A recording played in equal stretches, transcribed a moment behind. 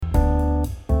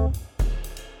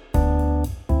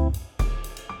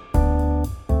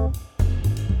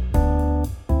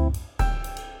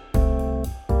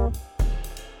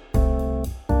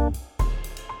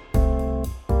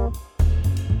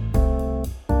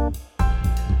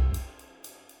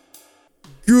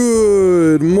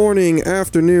good morning,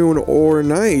 afternoon, or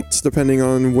night, depending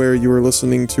on where you are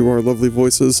listening to our lovely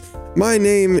voices. My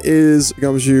name is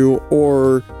Gumshoe,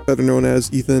 or better known as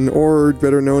Ethan, or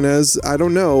better known as, I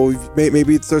don't know,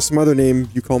 maybe there's some other name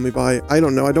you call me by. I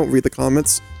don't know, I don't read the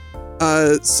comments.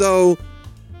 So,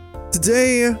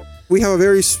 today we have a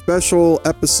very special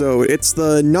episode. It's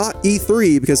the not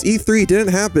E3, because E3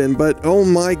 didn't happen, but oh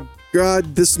my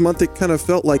god, this month it kind of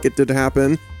felt like it did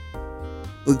happen.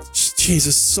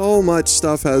 Jesus, so much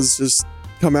stuff has just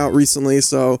come out recently,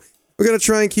 so we're gonna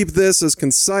try and keep this as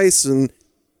concise and,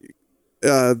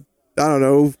 I don't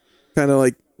know, kind of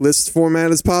like list format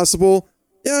as possible.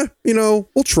 Yeah, you know,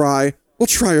 we'll try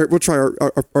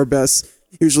our best.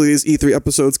 Usually these E3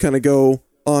 episodes kind of go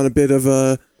on a bit of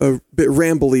a bit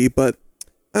rambly, but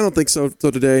I don't think so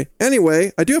today.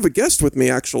 Anyway, I do have a guest with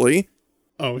me, actually.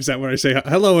 Oh, is that when I say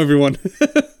hello, everyone?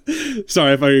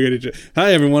 Sorry, I thought you were going to...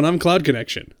 Hi, everyone, I'm Cloud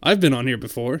Connection. I've been on here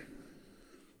before.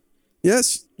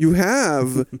 Yes, you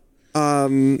have.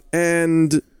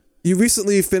 And you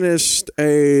recently finished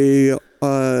a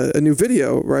new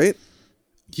video, right?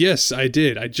 Yes, I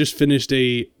did. I just finished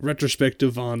a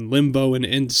retrospective on Limbo and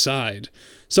Inside.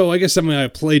 So I guess something I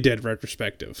play dead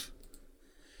retrospective.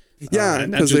 Yeah,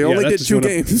 because they only did 2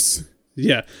 games.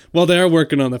 Yeah, well, they are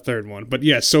working on the third one, but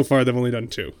yes, so far they've only done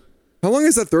 2. How long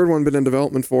has that third one been in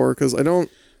development for? Because I haven't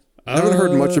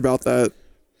heard much about that.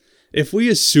 If we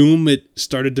assume it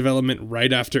started development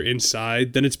right after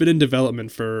Inside, then it's been in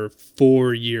development for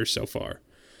 4 years so far.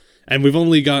 And we've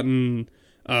only gotten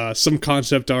some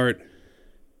concept art,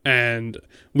 and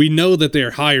we know that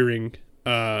they're hiring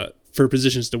for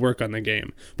positions to work on the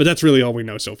game. But that's really all we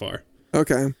know so far.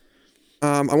 Okay.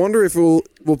 I wonder if it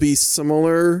will be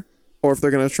similar, or if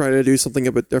they're going to try to do something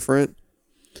a bit different.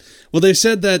 Well, they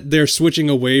said that they're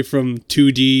switching away from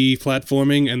 2D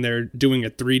platforming and they're doing a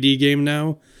 3D game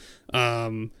now.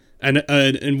 And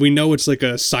we know it's like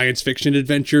a science fiction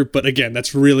adventure, but again,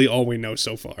 that's really all we know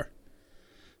so far.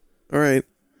 All right.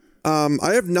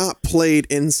 I have not played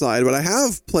Inside, but I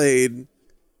have played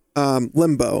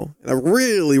Limbo, and I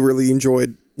really, really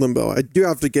enjoyed Limbo. I do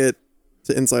have to get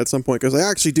to Inside at some point, because I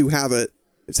actually do have it.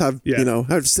 I have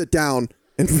to sit down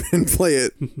and play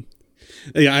it.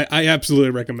 Yeah, I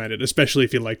absolutely recommend it, especially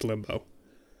if you liked Limbo.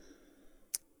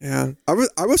 Yeah, I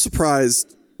was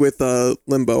surprised with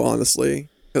Limbo, honestly,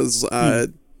 because I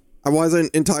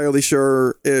wasn't entirely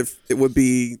sure if it would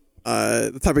be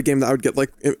the type of game that I would get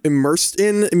like immersed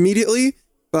in immediately,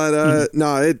 but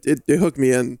no, it hooked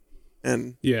me in,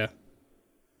 and yeah,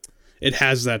 it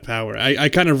has that power. I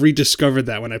kind of rediscovered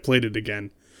that when I played it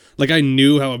again. Like, I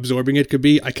knew how absorbing it could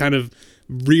be. I kind of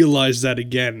realized that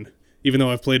again, even though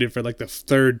I've played it for like the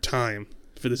 3rd time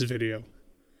for this video.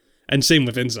 And same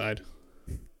with Inside.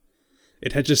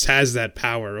 It just has that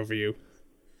power over you.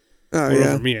 Oh, or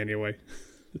yeah. Over me, anyway.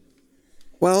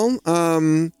 Well,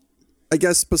 I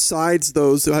guess besides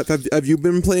those, have you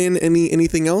been playing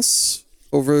anything else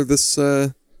over this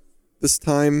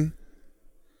time?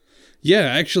 Yeah,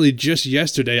 actually, just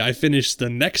yesterday, I finished the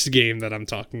next game that I'm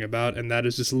talking about, and that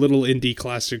is this little indie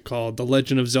classic called The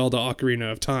Legend of Zelda: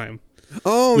 Ocarina of Time.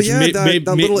 Oh, yeah, that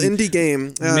little indie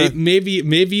game.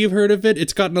 Maybe you've heard of it.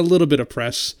 It's gotten a little bit of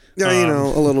press. Yeah,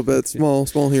 a little bit.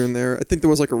 Small here and there. I think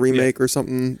there was like a remake or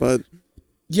something, but...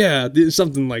 Yeah,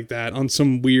 something like that, on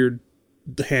some weird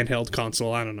handheld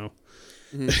console. I don't know.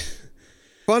 Mm-hmm.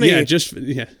 Funny.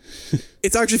 Yeah.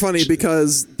 It's actually funny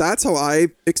because that's how I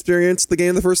experienced the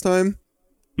game the first time.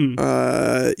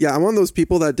 Yeah, I'm one of those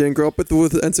people that didn't grow up with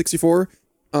N64.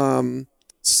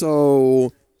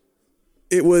 So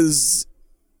it was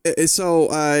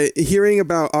hearing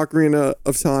about Ocarina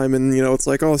of Time, and it's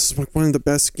like, oh, this is like one of the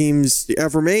best games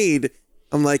ever made.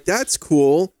 I'm like, that's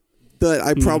cool, but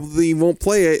I probably won't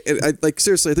play it.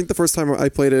 Seriously, I think the first time I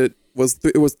played it was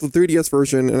the 3DS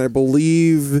version, and I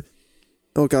believe,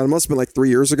 oh god, it must have been like 3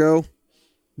 years ago.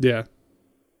 Yeah.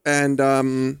 And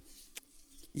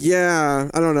yeah,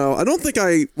 I don't know. I don't think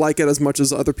I like it as much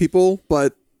as other people,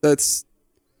 but that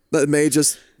may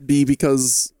just be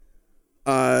because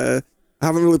I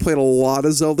haven't really played a lot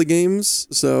of Zelda games,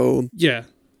 so... Yeah.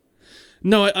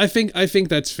 No, I think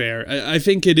that's fair. I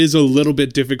think it is a little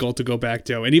bit difficult to go back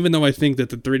to, and even though I think that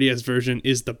the 3DS version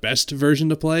is the best version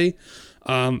to play,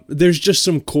 there's just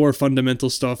some core fundamental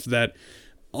stuff that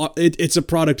it's a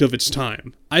product of its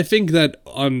time. I think that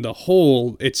on the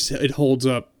whole, it holds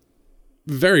up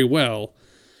very well,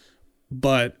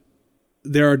 but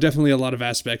there are definitely a lot of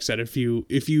aspects that if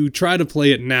you try to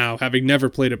play it now, having never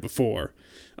played it before,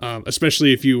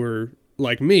 especially if you were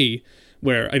like me,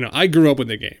 where I grew up with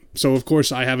the game, so of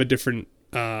course I have a different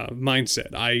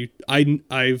mindset.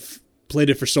 I've played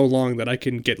it for so long that I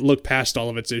can look past all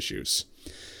of its issues.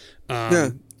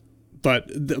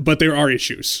 But there are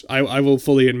issues. I will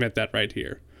fully admit that right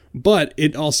here. But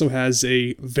it also has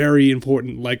a very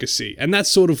important legacy, and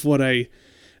that's sort of what I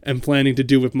am planning to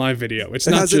do with my video. It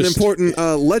has an important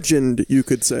legend, you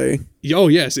could say. Oh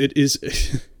yes, it is.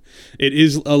 It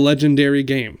is a legendary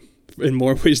game in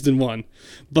more ways than one.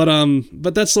 But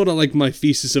that's sort of like my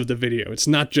thesis of the video. It's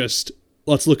not just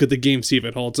let's look at the game, see if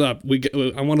it holds up.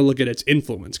 I want to look at its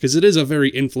influence, because it is a very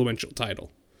influential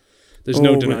title. There's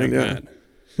no denying that.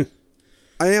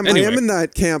 I am in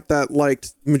that camp that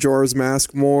liked Majora's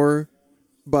Mask more,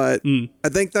 but I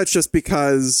think that's just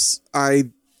because I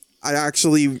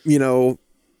actually, know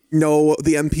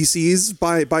the NPCs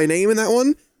by name in that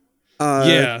one.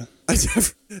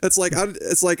 It's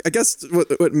like I guess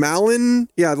what Malon,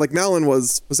 Malon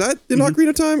was that in Ocarina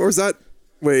of Time, or was that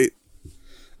wait?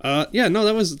 That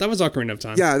was Ocarina of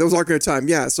Time. Yeah, that was Ocarina of Time.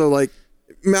 Yeah, so like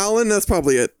Malon, that's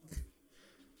probably it.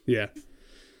 Yeah.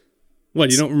 What,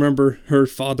 you don't remember her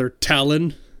father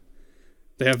Talon?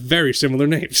 They have very similar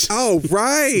names. Oh,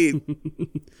 right.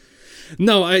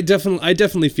 No, I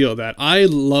definitely feel that. I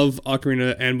love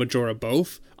Ocarina and Majora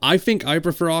both. I think I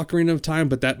prefer Ocarina of Time,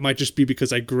 but that might just be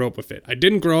because I grew up with it. I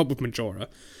didn't grow up with Majora.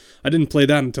 I didn't play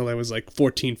that until I was like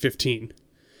 14, 15.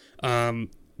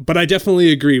 But I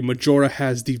definitely agree. Majora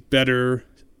has the better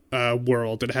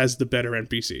world. It has the better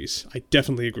NPCs. I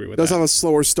definitely agree with that. It does have a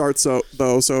slower start, so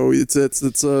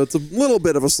it's a little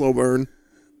bit of a slow burn.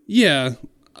 Yeah.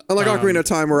 Unlike Ocarina of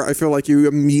Time, where I feel like you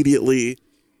immediately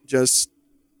just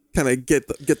kind of get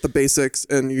the basics,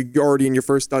 and you're already in your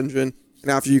first dungeon, and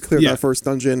after you clear that first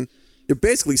dungeon, you're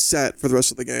basically set for the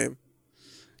rest of the game.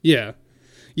 Yeah.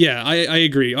 Yeah, I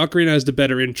agree. Ocarina has the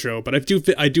better intro, but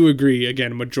I do agree,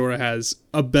 again, Majora has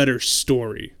a better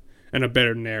story and a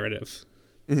better narrative.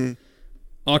 Mm-hmm.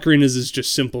 Ocarina's is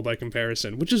just simple by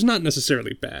comparison, which is not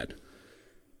necessarily bad.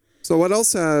 So what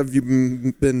else have you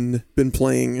been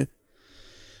playing?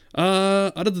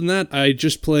 Other than that, I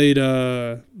just played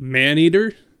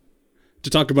Maneater, to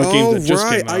talk about games that just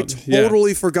came out. I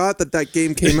totally forgot that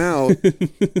game came out.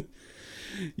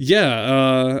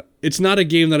 Yeah, it's not a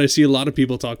game that I see a lot of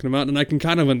people talking about, and I can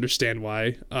kind of understand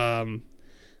why.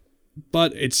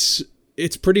 But it's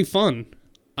pretty fun.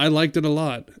 I liked it a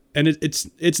lot, and it's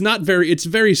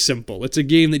very simple. It's a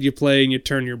game that you play and you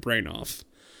turn your brain off.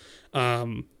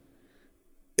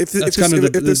 If there's something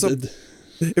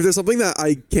that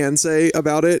I can say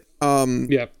about it,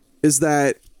 is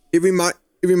that it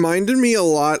reminded me a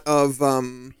lot of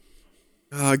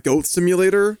Goat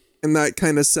Simulator, in that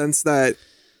kind of sense that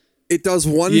it does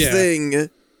one thing,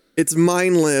 it's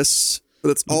mindless,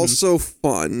 but it's also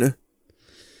fun.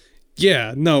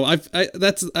 Yeah, no, I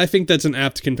think that's an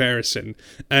apt comparison,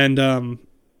 and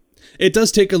it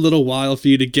does take a little while for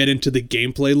you to get into the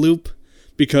gameplay loop,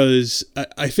 because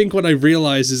I think what I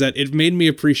realized is that it made me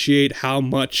appreciate how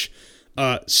much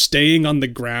staying on the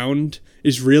ground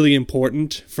is really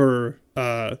important for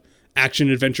action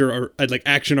adventure or like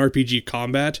action RPG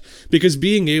combat, because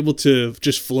being able to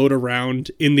just float around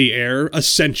in the air,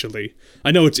 essentially,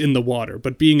 I know it's in the water,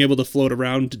 but being able to float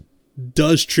around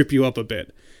does trip you up a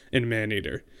bit in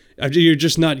Maneater. You're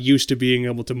just not used to being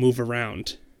able to move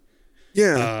around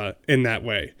in that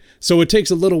way. So it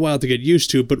takes a little while to get used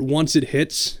to, but once it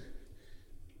hits,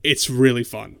 it's really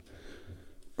fun.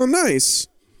 Oh, nice.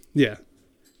 Yeah.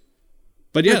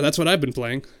 But yeah, that's what I've been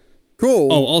playing.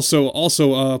 Cool. Oh,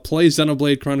 also, play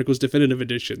Xenoblade Chronicles Definitive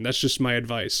Edition. That's just my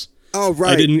advice. Oh,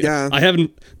 right. I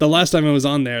haven't. The last time I was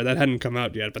on there, that hadn't come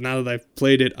out yet. But now that I've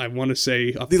played it, I want to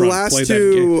say the last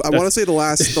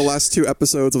two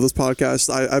episodes of this podcast,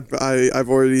 I've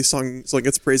already sung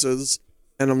its praises,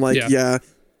 and I'm like, yeah.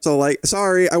 So like,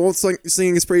 sorry, I won't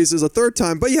sing its praises a third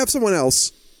time, but you have someone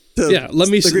else. Let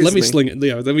me sling it.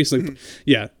 Yeah, let me sling.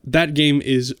 Yeah, that game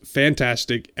is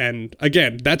fantastic, and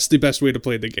again, that's the best way to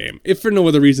play the game. If for no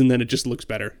other reason than it just looks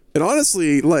better. And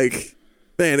honestly, like,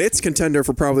 man, it's contender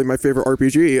for probably my favorite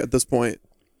RPG at this point.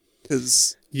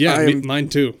 Mine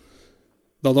too.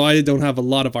 Although I don't have a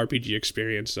lot of RPG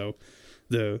experience, so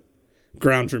the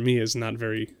ground for me is not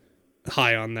very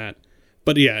high on that.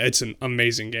 But yeah, it's an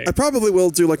amazing game. I probably will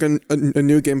do like a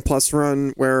New Game Plus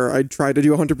run where I try to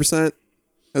do 100%.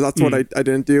 That's what I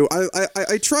didn't do.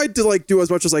 I tried to like do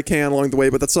as much as I can along the way,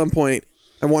 but at some point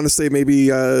I want to say maybe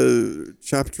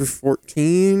chapter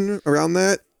 14, around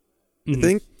that. I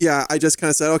think. Yeah, I just kind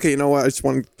of said, okay, you know what? I just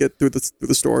want to get through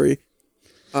the story.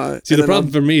 See, the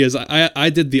problem for me is I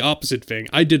did the opposite thing.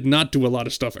 I did not do a lot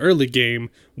of stuff early game,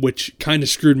 which kind of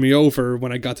screwed me over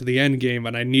when I got to the end game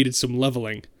and I needed some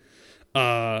leveling.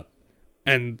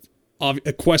 And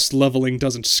quest leveling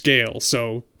doesn't scale,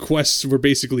 so quests were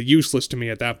basically useless to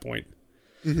me at that point.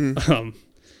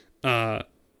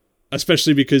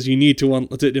 especially because you need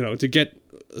to get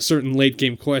a certain late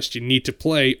game quest, you need to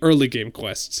play early game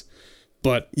quests.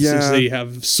 But since they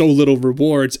have so little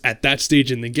rewards at that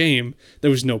stage in the game, there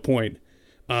was no point.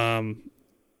 But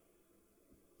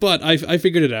I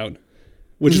figured it out,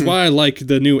 which is why I like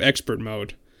the new expert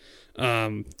mode,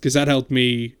 because that helped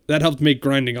make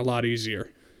grinding a lot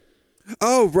easier.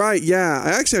 Oh right, yeah. I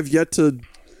actually have yet to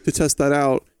test that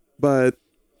out, but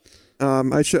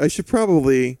I should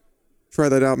probably try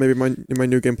that out. Maybe in my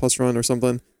New Game Plus run or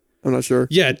something. I'm not sure.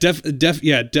 Yeah,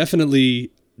 definitely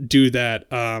do that.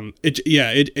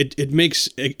 It makes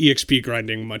EXP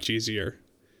grinding much easier.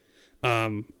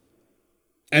 And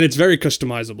it's very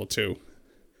customizable too.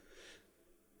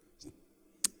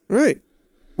 Right.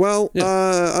 Well,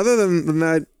 other than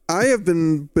that, I have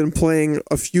been playing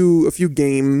a few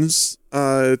games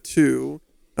too.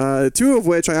 Two of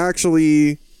which I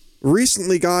actually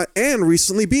recently got and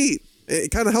recently beat. It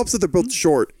kind of helps that they're both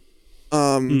short.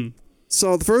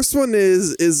 So the first one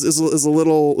is a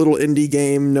little indie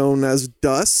game known as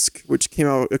Dusk, which came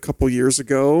out a couple years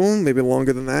ago, maybe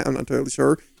longer than that. I'm not entirely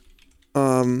sure.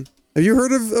 Have you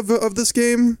heard of this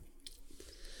game?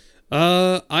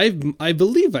 I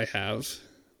believe I have.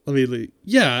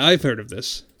 I've heard of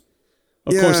this.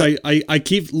 Of course, I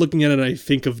keep looking at it and I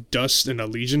think of Dust and a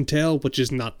Legion Tale, which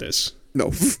is not this.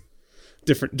 No.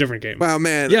 Different game. Wow,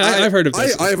 man. Yeah, I've heard of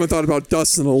this. I haven't thought about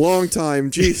Dust in a long time.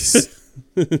 Jeez.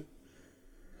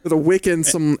 To awaken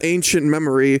some ancient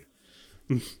memory.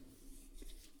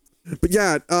 But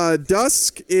yeah,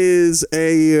 Dusk is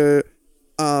a,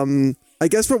 I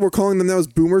guess what we're calling them now is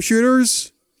boomer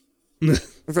shooters.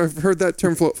 I've heard that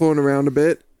term floating around a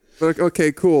bit. But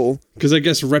okay, cool. Because I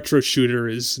guess retro shooter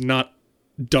is not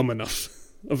dumb enough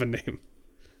of a name.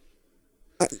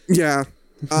 Yeah.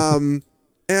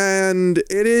 And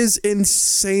it is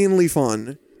insanely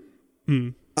fun.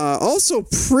 Also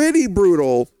pretty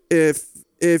brutal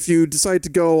if you decide to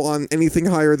go on anything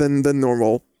higher than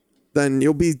normal. Then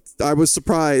you'll be... I was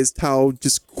surprised how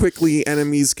just quickly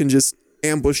enemies can just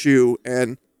ambush you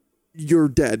and you're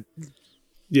dead.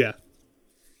 Yeah.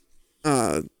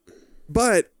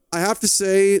 But I have to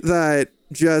say that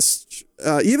just...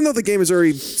 even though the game is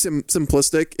very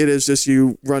simplistic, it is just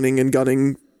you running and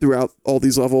gunning throughout all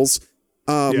these levels.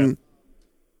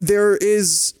 There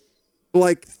is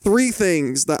like 3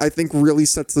 things that I think really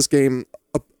sets this game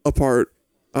apart.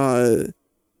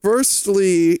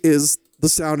 Firstly is the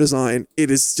sound design. It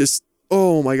is just,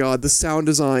 oh my god, the sound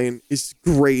design is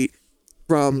great.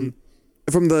 From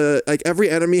the, like, every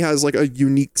enemy has like a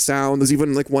unique sound. There's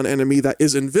even like one enemy that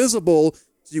is invisible,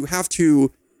 so you have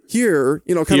to hear,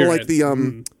 kind of like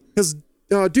the because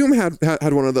Doom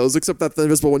had one of those, except that the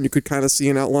invisible one you could kind of see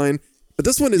an outline. But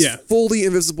this one is fully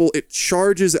invisible. It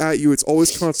charges at you. It's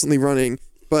always constantly running,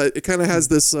 but it kind of has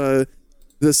this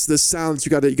this sound that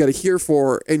you gotta hear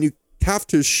for, and you have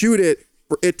to shoot it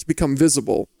for it to become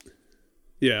visible.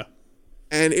 Yeah.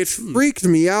 And it freaked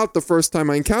me out the first time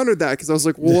I encountered that, because I was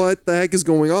like, what the heck is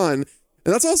going on? And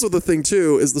that's also the thing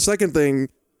too, is the second thing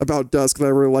about Dusk that I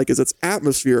really like is its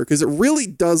atmosphere, because it really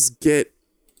does get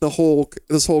this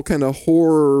whole kind of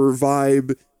horror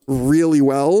vibe really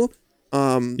well.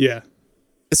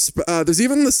 There's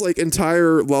even this like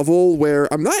entire level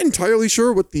where I'm not entirely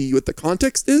sure what the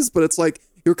context is, but it's like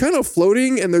you're kind of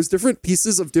floating and there's different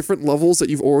pieces of different levels that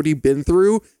you've already been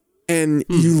through, and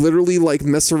you literally like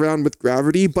mess around with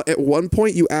gravity. But at one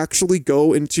point you actually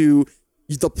go into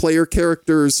the player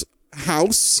character's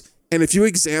house, and if you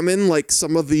examine like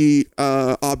some of the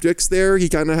objects there, he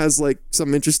kind of has like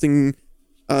some interesting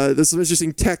there's some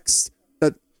interesting text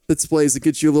that displays that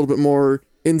gets you a little bit more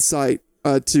insight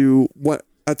to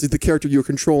the character you're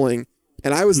controlling.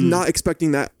 And I was not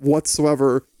expecting that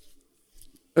whatsoever.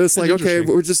 And it's like, okay,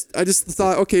 I just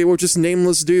thought, okay, we're just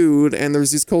nameless dude, and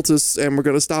there's these cultists, and we're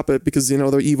gonna stop it because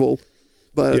they're evil.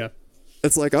 But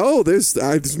it's like, oh,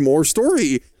 there's more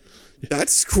story.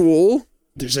 That's cool.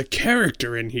 There's a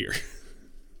character in here.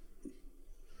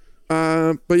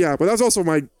 But that's also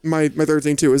my third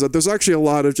thing too, is that there's actually a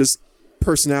lot of just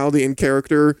personality and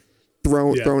character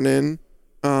thrown in.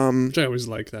 Which I always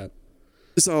like that.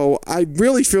 So I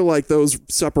really feel like those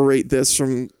separate this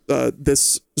from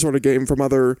this sort of game from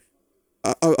others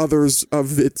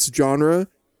of its genre.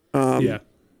 So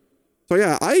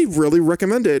yeah, I really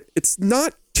recommend it. It's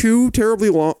not too terribly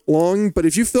long, but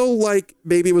if you feel like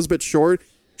maybe it was a bit short,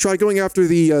 try going after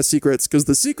the secrets, because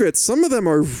the secrets, some of them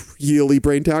are really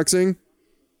brain taxing.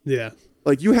 Yeah.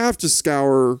 Like you have to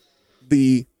scour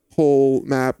the whole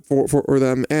map for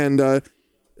them, and I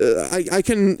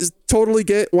can totally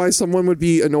get why someone would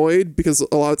be annoyed, because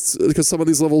some of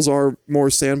these levels are more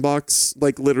sandbox,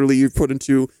 like literally you're put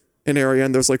into an area,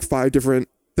 and there's like 5 different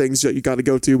things that you got to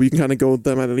go to. But you can kind of go with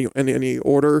them at any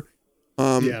order.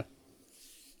 Yeah.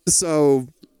 So,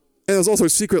 and there's also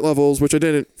secret levels, which I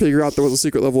didn't figure out there was a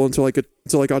secret level until I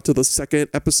got to the second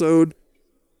episode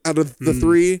out of the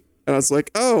 3, and I was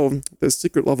like, oh, there's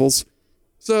secret levels.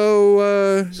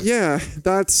 So yeah,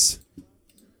 that's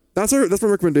my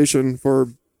recommendation for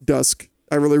Dusk.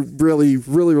 I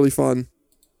really fun.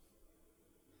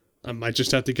 I might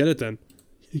just have to get it then.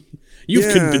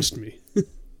 You've convinced me.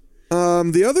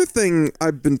 The other thing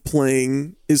I've been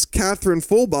playing is Catherine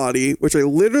Full Body, which I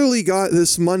literally got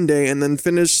this Monday and then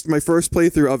finished my first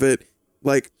playthrough of it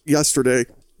like yesterday.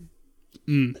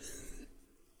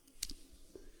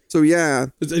 So yeah.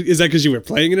 Is that because you were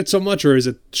playing it so much, or is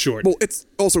it short? Well, it's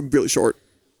also really short.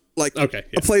 Like okay,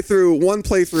 yeah. one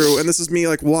playthrough, and this is me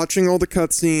like watching all the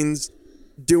cutscenes,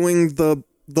 doing the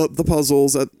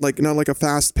puzzles at like not like a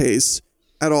fast pace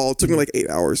at all. It took me like 8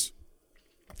 hours.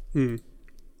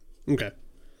 Okay.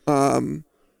 And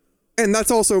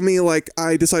that's also me, like,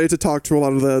 I decided to talk to a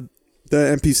lot of the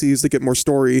NPCs to get more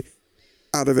story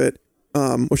out of it,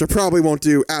 which I probably won't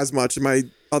do as much in my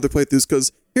other playthroughs,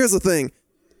 because here's the thing.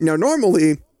 Now,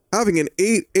 normally, having an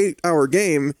 8-hour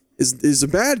game is a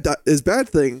bad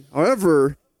thing.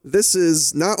 However, this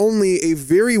is not only a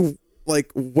very,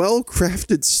 like,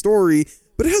 well-crafted story,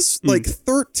 but it has, like,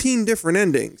 13 different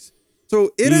endings.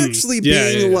 So it actually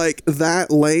being like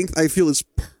that length, I feel is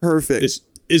perfect.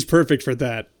 Is perfect for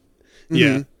that.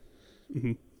 Yeah.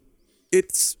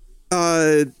 It's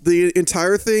the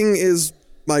entire thing is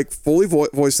like fully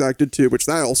voice acted too, which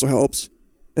that also helps.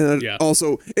 And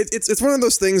also it's one of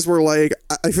those things where like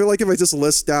I feel like if I just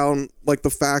list down like the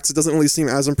facts, it doesn't really seem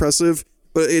as impressive.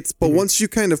 But once you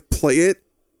kind of play it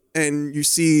and you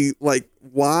see like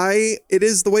why it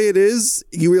is the way it is,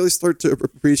 you really start to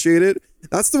appreciate it.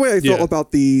 That's the way I felt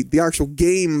about the actual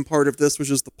game part of this,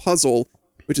 which is the puzzle,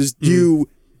 which is you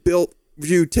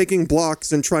taking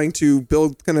blocks and trying to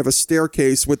build kind of a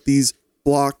staircase with these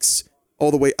blocks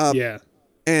all the way up. Yeah.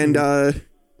 And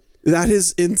that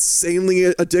is insanely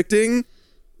addicting.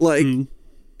 Like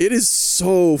it is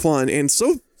so fun and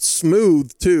so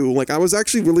smooth too. Like I was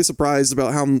actually really surprised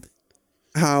about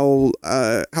how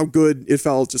good it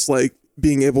felt, just like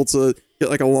being able to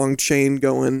get like a long chain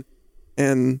going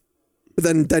and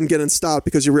then getting stopped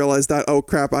because you realize that, oh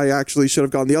crap, I actually should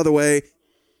have gone the other way.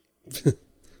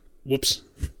 Whoops.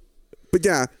 But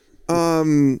yeah,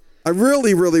 I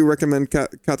really recommend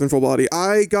Catherine Full Body.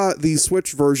 I got the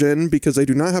Switch version because I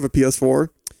do not have a PS4.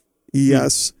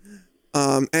 Yes.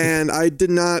 And I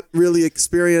did not really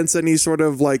experience any sort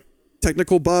of like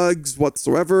technical bugs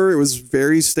whatsoever. It was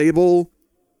very stable.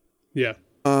 Yeah.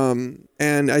 And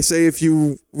I say if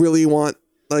you really want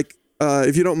like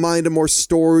if you don't mind a more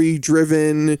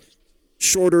story-driven,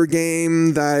 shorter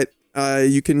game that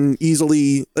you can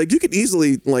easily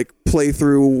play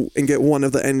through and get one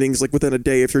of the endings like within a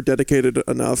day if you're dedicated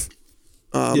enough.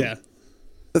 The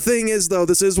thing is, though,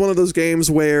 this is one of those games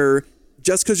where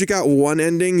just because you got one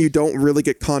ending, you don't really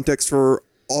get context for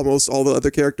almost all the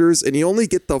other characters, and you only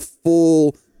get the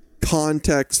full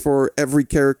context for every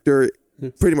character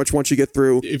pretty much once you get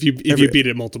through. If you beat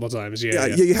it multiple times, you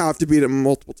have to beat it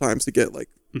multiple times to get like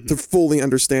to fully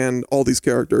understand all these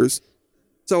characters.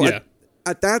 So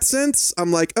at that sense,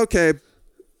 I'm like, okay,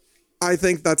 I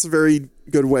think that's a very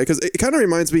good way, because it kind of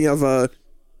reminds me of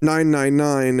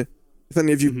 999. If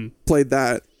any of you played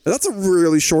that, that's a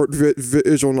really short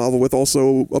visual novel with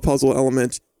also a puzzle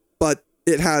element, but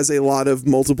it has a lot of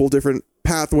multiple different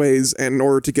pathways, and in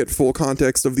order to get full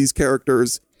context of these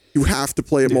characters, you have to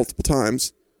play it multiple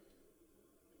times.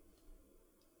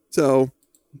 So,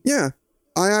 yeah,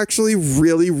 I actually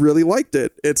really liked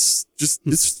it. It's just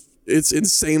it's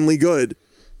insanely good.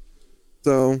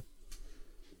 So,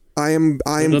 I am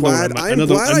glad I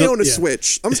own a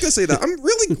Switch. I'm just gonna say that I'm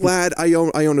really glad I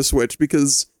own a Switch,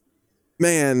 because,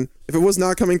 man, if it was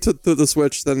not coming to the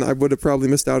Switch, then I would have probably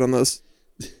missed out on this.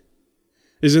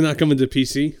 Is it not coming to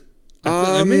PC?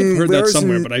 I may have heard that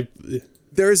somewhere, but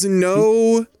there's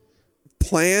no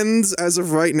plans as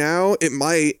of right now. It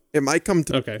might come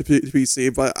to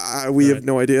PC, but we have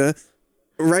no idea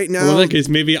right now. Well, in that case,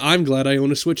 maybe I'm glad I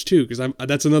own a Switch too, because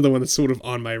that's another one that's sort of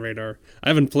on my radar. I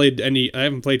haven't played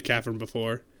Catherine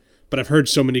before, but I've heard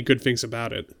so many good things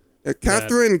about it.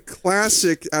 Catherine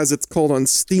Classic, as it's called on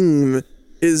Steam,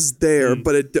 is there,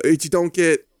 but you don't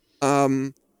get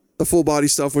the full body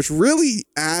stuff, which really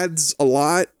adds a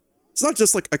lot. It's not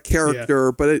just like a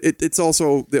character, but it's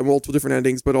also the multiple different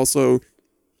endings, but also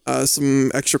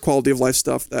some extra quality of life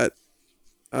stuff that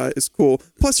is cool.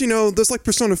 Plus, there's like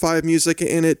Persona 5 music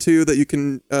in it too that you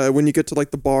can when you get to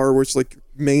like the bar, which is like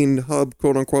main hub,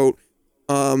 quote unquote.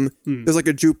 There's like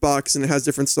a jukebox and it has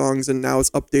different songs, and now it's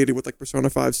updated with like Persona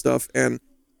 5 stuff. And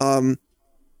I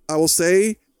will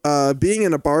say, being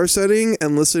in a bar setting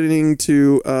and listening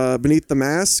to Beneath the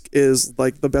Mask is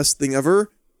like the best thing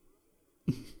ever.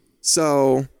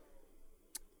 So,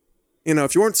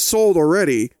 if you weren't sold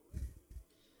already,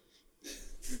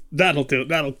 that'll do.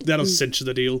 That'll cinch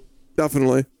the deal.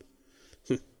 Definitely.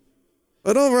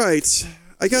 But all right,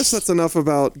 I guess that's enough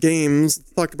about games.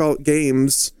 Let's talk about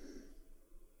games.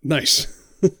 Nice.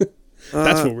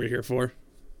 That's what we're here for.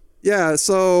 Yeah,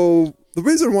 so the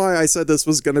reason why I said this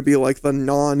was going to be like the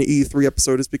non-E3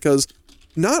 episode is because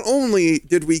not only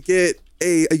did we get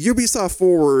a Ubisoft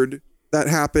Forward that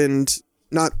happened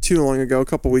not too long ago, a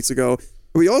couple weeks ago,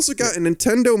 but we also got a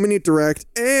Nintendo Mini Direct,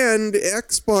 and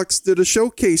Xbox did a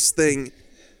showcase thing.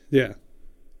 Yeah.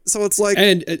 So it's like...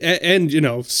 And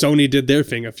Sony did their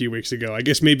thing a few weeks ago. I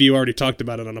guess maybe you already talked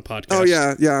about it on a podcast. Oh,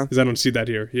 yeah. Because I don't see that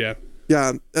here, yeah.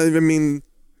 Yeah, I mean...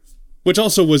 Which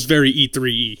also was very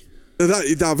E3-y.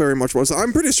 That very much was.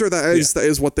 I'm pretty sure that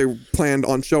is what they planned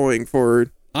on showing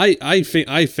for... I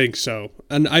think so.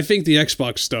 And I think the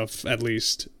Xbox stuff, at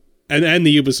least, and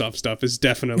the Ubisoft stuff is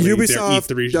definitely Ubisoft,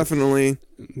 their E3. Definitely.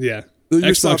 Yeah.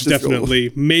 Ubisoft Xbox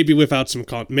definitely, maybe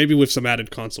with some added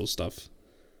console stuff.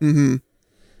 Mm-hmm.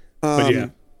 But yeah.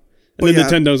 And then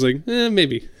Nintendo's like,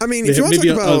 maybe. I mean, if you want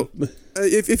to talk about...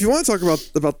 if you want to talk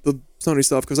about the Sony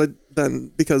stuff,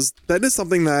 because that is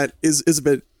something that is a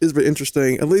bit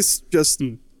interesting. At least just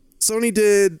Sony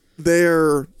did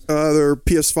their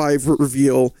PS5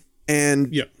 reveal,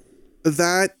 and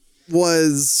that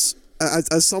was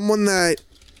as someone that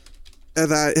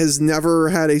has never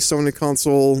had a Sony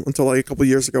console until like a couple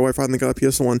years ago. I finally got a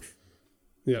PS1.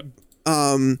 Yeah.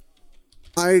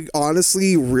 I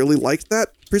honestly really liked that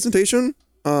presentation.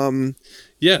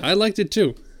 Yeah, I liked it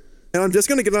too. And I'm just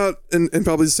going to get out and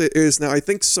probably say is now, I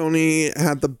think Sony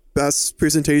had the best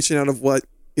presentation out of what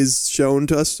is shown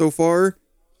to us so far.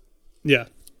 Yeah.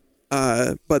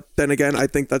 But then again, I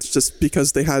think that's just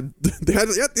because they had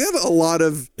a lot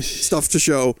of stuff to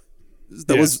show.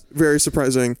 That was very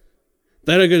surprising.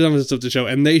 They had a good amount of stuff to show,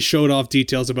 and they showed off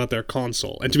details about their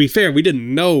console. And to be fair, we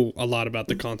didn't know a lot about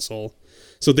the console,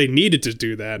 so they needed to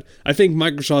do that. I think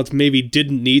Microsoft maybe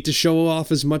didn't need to show off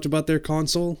as much about their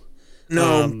console.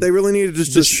 No, they really needed to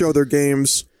just show their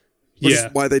games. Which is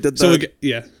why they did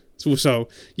that. So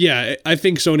I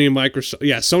think Sony and Microsoft...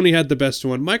 Yeah, Sony had the best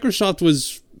one. Microsoft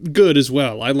was good as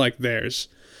well. I liked theirs.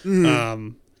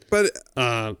 Mm-hmm. But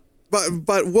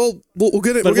we'll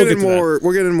get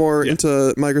in more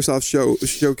into Microsoft's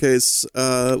showcase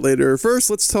later. First,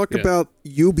 let's talk about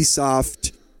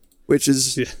Ubisoft, which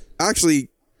is actually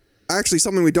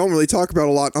something we don't really talk about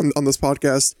a lot on this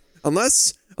podcast,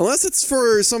 unless it's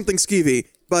for something skeevy.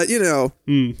 But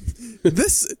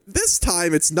this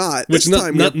time it's not. This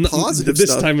time we have positive stuff.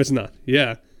 This time it's not.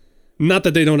 Yeah, not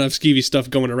that they don't have skeevy stuff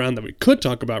going around that we could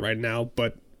talk about right now,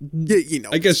 but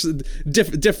I guess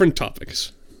different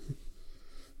topics.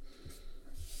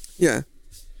 Yeah.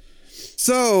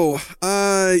 So,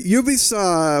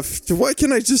 Ubisoft, what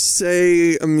can I just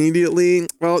say immediately?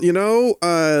 Well,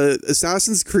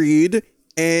 Assassin's Creed,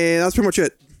 and that's pretty much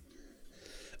it.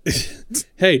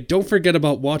 Hey, don't forget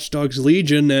about Watch Dogs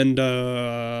Legion and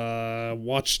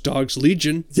Watch Dogs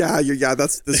Legion. Yeah,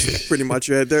 that's pretty much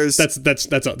it. That's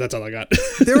all I got.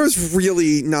 There was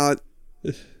really not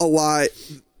a lot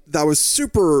that was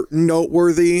super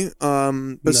noteworthy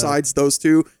besides those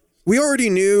two. We already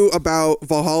knew about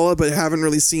Valhalla, but haven't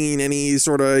really seen any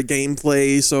sort of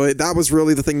gameplay, so that was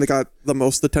really the thing that got the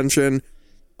most attention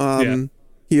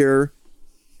here,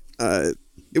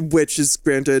 which is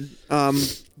granted.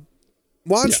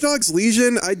 Watch Dogs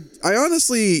Legion, I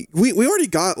honestly, we already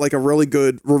got like a really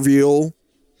good reveal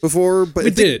before, but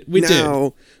we did.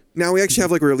 Now we actually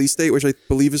have like a release date, which I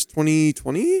believe is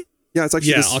 2020. Yeah, it's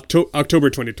actually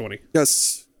October 2020.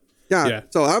 Yes. Yeah.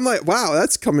 So I'm like, wow,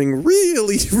 that's coming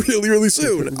really, really, really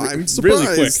soon. I'm surprised.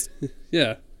 Really quick.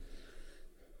 Yeah.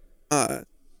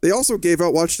 They also gave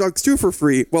out Watch Dogs 2 for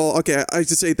free. Well, okay, I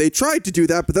should say they tried to do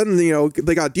that, but then,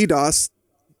 they got DDoS.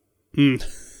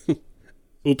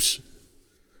 Oops.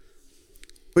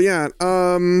 But yeah,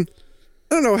 I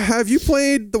don't know. Have you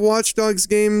played the Watch Dogs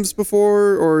games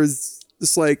before, or is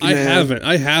this like... I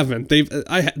haven't.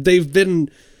 They've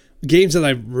been games that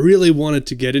I really wanted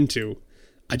to get into.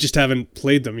 I just haven't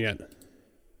played them yet.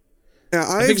 Yeah,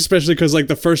 I think especially because like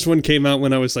the first one came out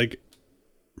when I was like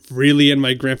really in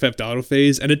my Grand Theft Auto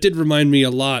phase, and it did remind me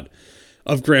a lot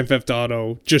of Grand Theft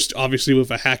Auto, just obviously with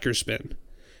a hacker spin.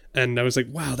 And I was like,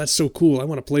 wow, that's so cool. I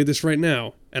want to play this right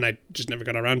now. And I just never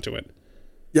got around to it.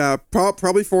 Yeah,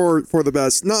 probably for the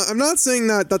best. No, I'm not saying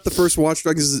that the first Watch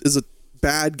Dogs is a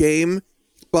bad game,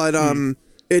 but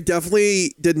it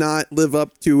definitely did not live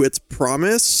up to its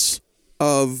promise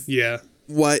of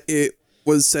what it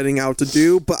was setting out to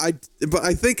do. But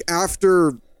I think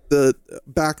after the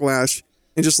backlash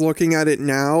and just looking at it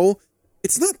now,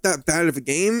 it's not that bad of a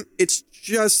game. It's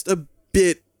just a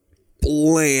bit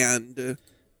bland.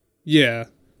 Yeah.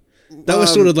 That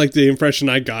was sort of like the impression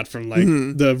I got from like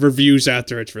the reviews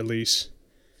after its release.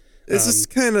 It's just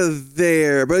kind of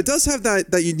there, but it does have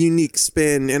that unique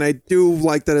spin, and I do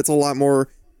like that it's a lot more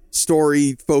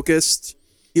story focused,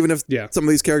 even if some of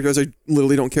these characters I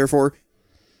literally don't care for.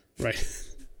 Right.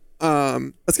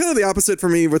 That's kind of the opposite for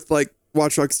me with like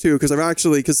Watch Dogs 2,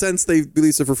 because since they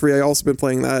released it for free, I've also been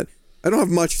playing that. I don't have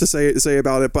much to say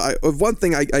about it, but one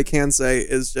thing I can say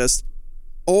is just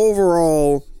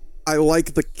overall, I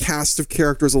like the cast of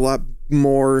characters a lot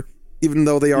more, even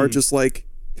though they are just like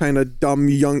kind of dumb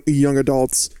young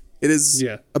adults. It is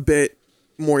a bit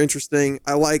more interesting.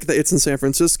 I like that it's in San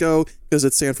Francisco because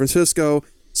it's San Francisco.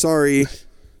 Sorry,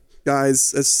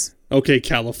 guys. It's okay,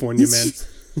 California,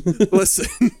 man.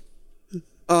 Listen.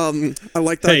 I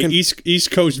like that. Hey, East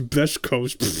Coast, West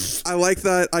Coast. I like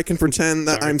that I can pretend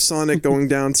that I'm Sonic going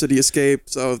down City Escape,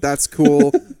 so that's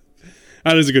cool.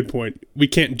 That is a good point. We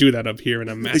can't do that up here in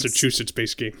a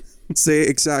Massachusetts-based game. Say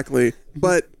exactly.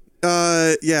 But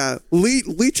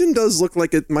Legion does look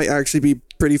like it might actually be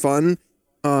pretty fun.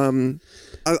 I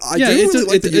do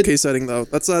like the UK setting though.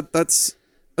 That's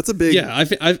a big. Yeah,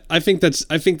 I think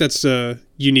that's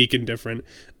unique and different.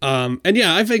 And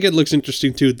yeah, I think it looks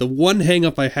interesting too. The one hang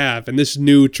up I have, and this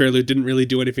new trailer didn't really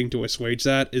do anything to assuage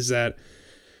that, is that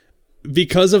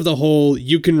because of the whole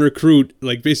you can recruit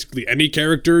like basically any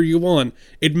character you want,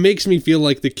 it makes me feel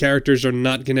like the characters are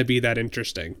not going to be that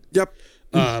interesting. Yep.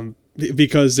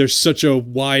 Because there's such a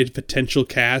wide potential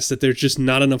cast that there's just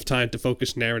not enough time to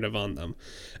focus narrative on them.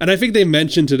 And I think they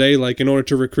mentioned today, like, in order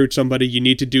to recruit somebody, you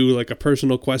need to do like a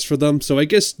personal quest for them. So I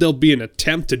guess there'll be an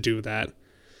attempt to do that,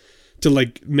 to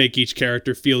like make each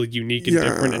character feel unique and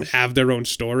different and have their own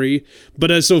story.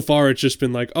 But as so far, it's just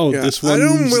been like, this one. I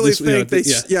don't really think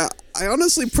I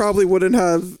honestly probably wouldn't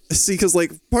have. Because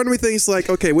like part of me thinks like,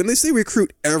 okay, when they say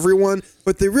recruit everyone,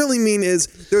 what they really mean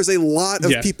is there's a lot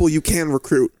of people you can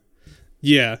recruit.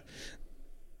 Yeah.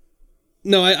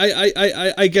 No,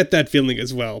 I get that feeling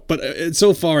as well. But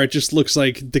so far, it just looks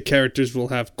like the characters will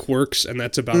have quirks, and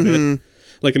that's about it.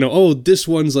 Like, this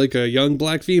one's like a young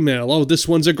black female. Oh, this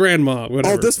one's a grandma.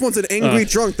 Whatever. Oh, this one's an angry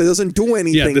drunk that doesn't do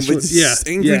anything.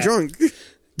 Angry drunk.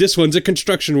 This one's a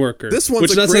construction worker. This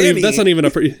one's a granny. That's not even a...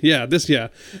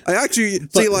 I actually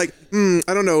say like, I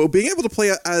don't know, being able to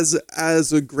play as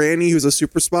a granny who's a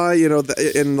super spy,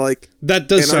 in like... That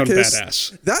does Anarchist, sound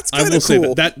badass. That's kind of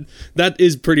cool. That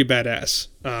is pretty badass.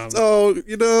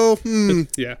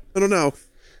 Yeah. I don't know.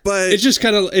 But it's just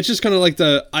kind of like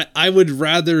I would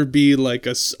rather be like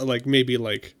maybe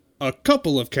like a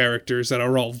couple of characters that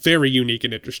are all very unique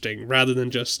and interesting rather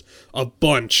than just a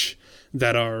bunch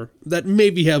that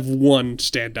maybe have one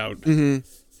standout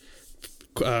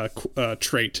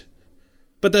trait.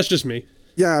 But that's just me.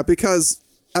 Yeah, because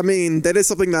I mean that is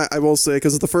something that I will say,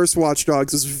 because the first Watch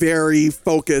Dogs was very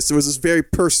focused. It was this very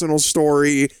personal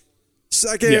story.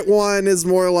 Second one is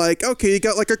more like, okay, you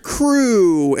got like a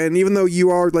crew, and even though you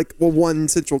are like one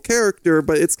central character,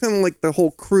 but it's kind of like the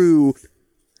whole crew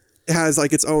has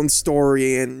like its own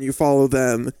story and you follow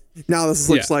them. Now this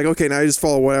looks like, okay, now you just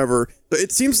follow whatever. So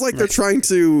it seems like they're trying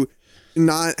to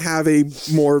not have a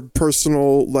more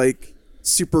personal, like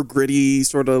super gritty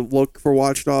sort of look for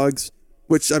Watch Dogs,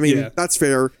 which I mean that's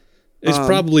fair. It's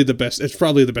probably the best. It's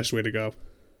probably the best way to go.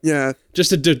 Yeah,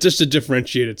 just to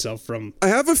differentiate itself from. I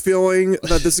have a feeling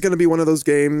that this is going to be one of those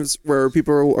games where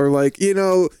people are like,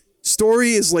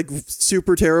 story is like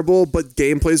super terrible, but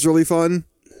gameplay is really fun.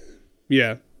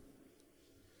 Yeah,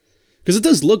 because it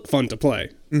does look fun to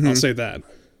play. I'll say that.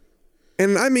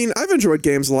 And I mean, I've enjoyed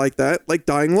games like that, like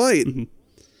Dying Light.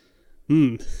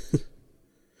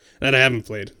 That I haven't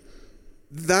played.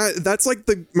 That's like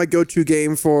my go-to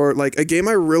game for like a game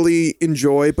I really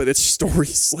enjoy, but its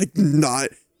story's like not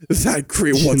that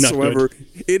great whatsoever.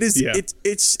 It is. Yeah.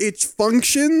 It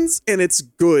functions and it's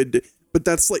good, but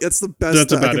that's the best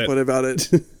that I can put about it.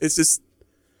 It's just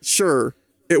sure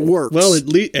it works. Well, at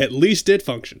least it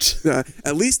functions. Yeah,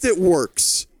 at least it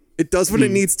works. It does what it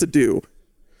needs to do.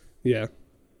 Yeah.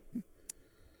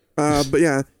 But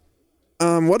yeah.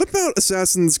 What about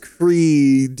Assassin's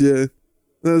Creed?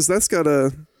 That's got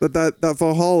that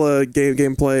Valhalla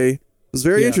gameplay was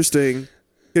very interesting.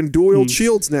 You can dual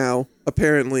shields now,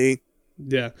 apparently.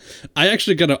 Yeah, I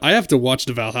have to watch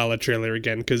the Valhalla trailer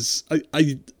again because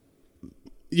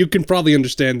you can probably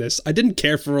understand this. I didn't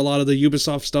care for a lot of the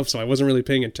Ubisoft stuff, so I wasn't really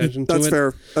paying attention to it.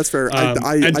 That's fair.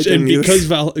 I and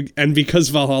didn't because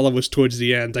Valhalla was towards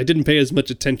the end, I didn't pay as much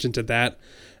attention to that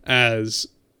as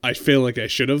I feel like I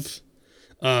should have.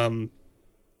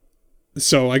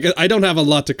 So I don't have a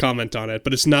lot to comment on it,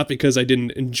 but it's not because I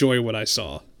didn't enjoy what I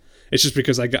saw. It's just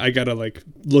because I gotta like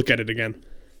look at it again.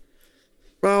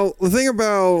 Well, the thing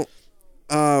about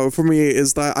for me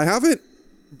is that I haven't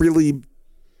really.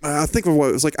 I think of what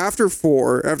it was like after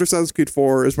Assassin's Creed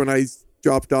 4 is when I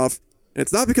dropped off, and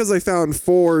it's not because I found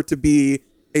 4 to be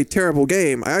a terrible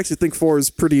game. I actually think 4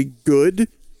 is pretty good.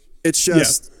 It's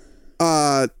just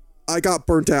I got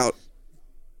burnt out.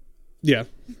 Yeah.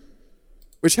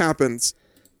 Which happens.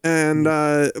 And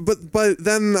but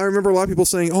then I remember a lot of people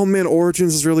saying, "Oh man,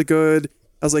 Origins is really good."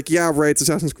 I was like, "Yeah, right, it's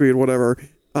Assassin's Creed, whatever."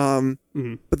 But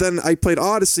then I played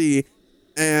Odyssey,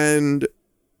 and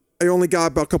I only got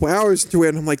about a couple hours into it,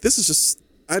 and I'm like, "This is just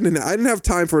I didn't have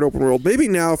time for an open world." Maybe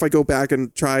now, if I go back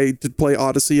and try to play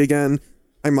Odyssey again,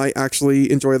 I might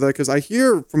actually enjoy that, because I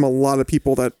hear from a lot of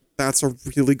people that that's a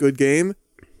really good game.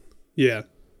 Yeah.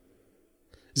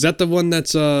 Is that the one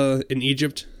that's in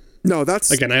Egypt? No, that's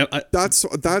again.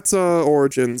 That's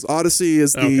Origins. Odyssey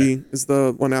is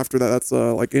the one after that. That's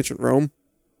like ancient Rome.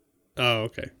 Oh,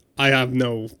 okay. I have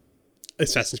no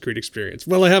Assassin's Creed experience.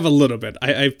 Well, I have a little bit.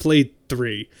 I've played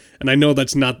 3, and I know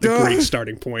that's not the great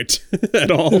starting point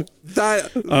at all.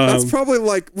 That's probably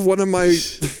like one of my.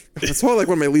 That's probably like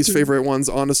one of my least favorite ones,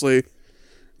 honestly.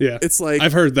 Yeah, it's like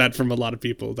I've heard that from a lot of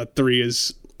people that 3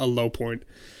 is a low point,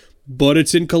 but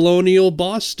it's in colonial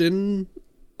Boston.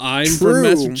 I'm from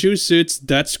Massachusetts.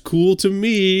 That's cool to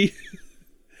me.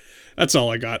 That's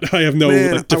all I got. I have no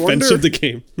defense of the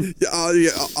game.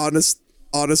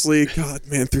 Honestly, God,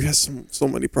 man, 3 has so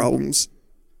many problems.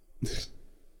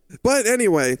 But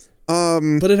anyway,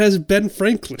 but it has Ben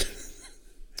Franklin.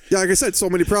 Yeah, like I said, so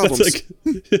many problems.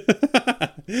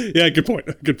 Yeah, good point.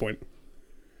 Good point.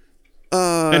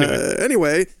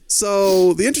 Anyway,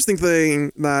 so the interesting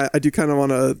thing that I do kind of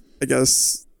want to, I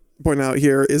guess, point out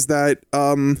here is that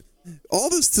all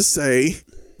this to say,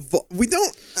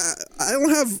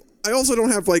 I also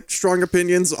don't have like strong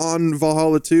opinions on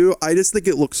Valhalla 2. I just think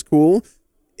it looks cool.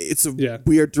 It's a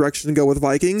weird direction to go with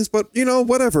Vikings, but you know,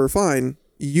 whatever, fine.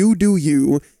 You do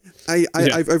you.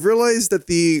 I've realized that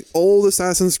the old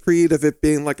Assassin's Creed of it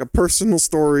being like a personal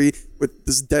story with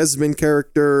this Desmond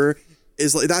character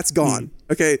is like, that's gone.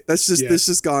 Okay, that's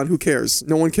just gone. Who cares?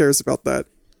 No one cares about that.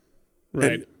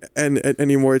 Right. And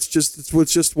anymore. It's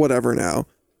just whatever now.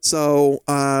 So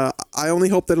I only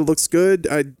hope that it looks good.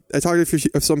 I talked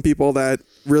to some people that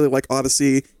really like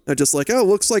Odyssey. They're just like, oh, it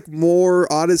looks like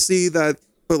more Odyssey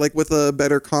but like with a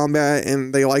better combat,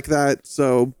 and they like that.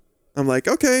 So I'm like,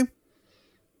 okay,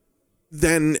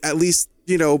 then at least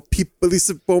at least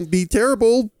it won't be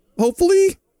terrible.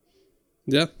 Hopefully.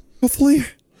 Yeah. Hopefully.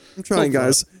 I'm trying,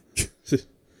 guys.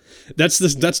 That's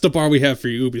the bar we have for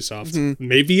Ubisoft. Mm-hmm.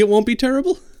 Maybe it won't be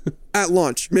terrible at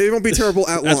launch. Maybe it won't be terrible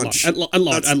at launch. At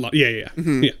launch. Yeah.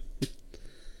 Mm-hmm. Yeah.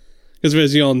 Because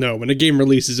as you all know, when a game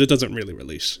releases, it doesn't really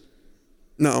release.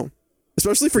 No,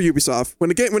 especially for Ubisoft.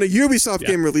 When a Ubisoft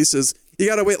game releases, you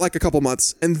gotta wait like a couple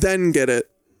months and then get it.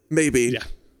 Maybe. Yeah.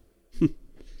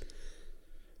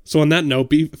 So on that note,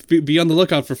 be on the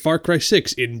lookout for Far Cry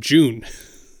 6 in June.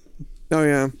 Oh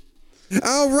yeah.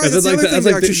 Oh right, that's the other thing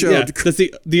they actually showed. Yeah, that's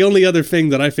the only other thing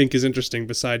that I think is interesting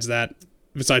besides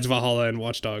Valhalla and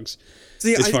Watch Dogs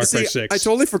is Far Cry 6. I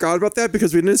totally forgot about that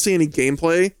because we didn't see any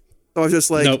gameplay. So I was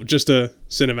just like... No, just a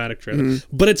cinematic trailer.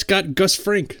 Mm-hmm. But it's got Gus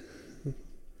Fring.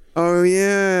 Oh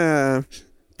yeah.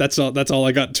 That's all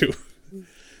I got too.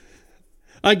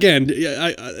 Again,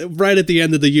 I right at the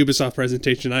end of the Ubisoft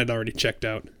presentation, I'd already checked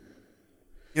out.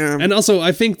 Yeah. And also,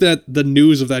 I think that the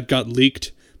news of that got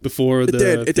leaked before it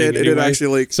did actually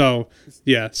leak. So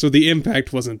so the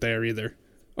impact wasn't there either,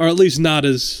 or at least not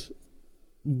as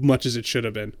much as it should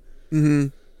have been. Mm-hmm.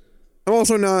 I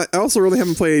also really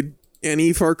haven't played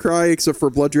any Far Cry except for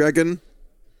Blood Dragon.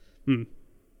 Because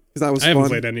that was fun.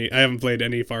 I haven't played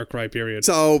any Far Cry period.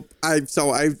 So I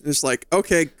just like,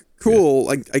 okay, cool.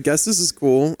 Like I guess this is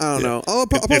cool. I don't know. I'll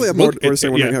probably have more to say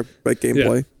when I have like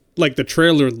gameplay. Yeah. Like the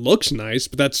trailer looks nice,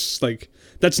 but that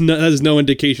has no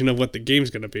indication of what the game's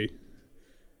gonna be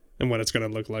and what it's gonna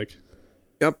look like.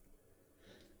 Yep.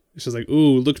 It's just like,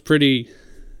 ooh, looks pretty.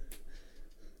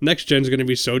 Next gen's gonna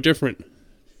be so different.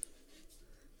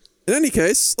 In any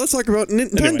case, let's talk about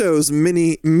Nintendo's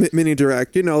mini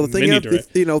direct.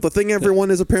 The thing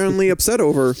everyone is apparently upset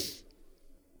over.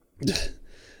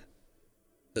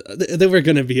 They were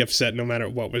gonna be upset no matter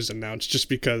what was announced, just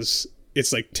because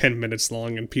it's like 10 minutes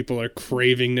long and people are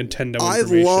craving Nintendo I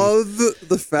information. love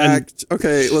the fact.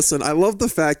 Okay, listen. I love the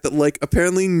fact that like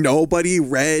apparently nobody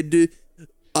read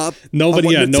up. Nobody,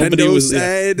 on what yeah, Nintendo nobody was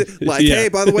said. Like, Yeah. hey,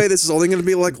 by the way, this is only going to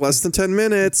be like less than 10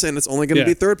 minutes, and it's only going to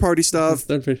be third-party stuff.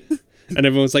 And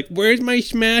everyone's like, "Where's my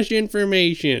Smash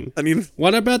information? I mean,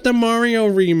 What about the Mario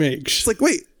remakes?" it's like,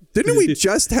 wait, didn't we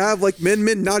just have like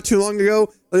Min not too long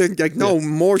ago? Like no,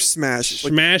 more Smash.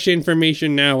 Like, Smash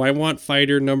information now. I want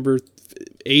fighter number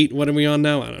 8. What are we on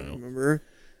now? I don't know. remember?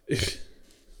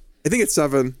 I think it's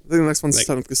 7. I think the next one's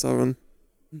technically 7.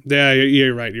 Yeah,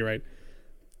 you're right. You're right.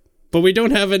 But we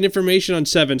don't have an information on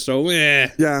 7, so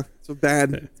Yeah, so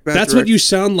bad. It's bad That's what you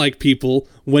sound like, people,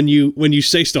 when you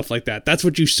say stuff like that. That's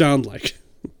what you sound like.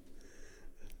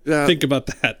 Yeah. Think about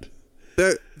that.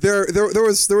 There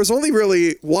was only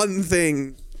really one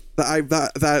thing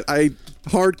that I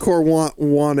hardcore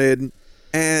wanted,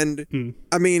 and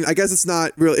I mean, I guess it's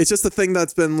not really. It's just the thing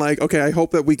that's been like, okay, I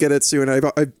hope that we get it soon.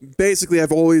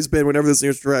 I've always been, whenever this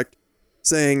news direct,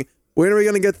 saying, when are we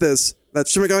gonna get this? That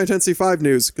Shin Megami Tensei 5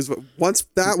 news, because once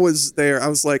that was there, I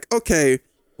was like, okay,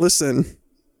 listen,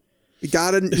 you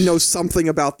gotta know something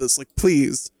about this, like,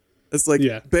 please. It's like,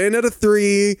 Bayonetta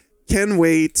 3 can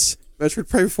wait, Metroid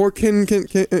Prime 4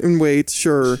 can wait,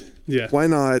 sure, why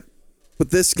not?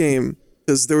 But this game,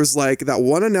 because there was like that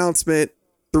one announcement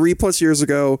 3+ years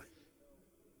ago,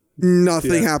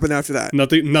 nothing happened after that.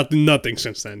 Nothing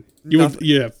since then.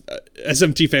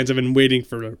 SMT fans have been waiting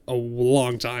for a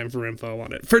long time for info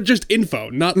on it. For just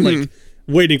info, not like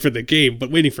waiting for the game,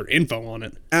 but waiting for info on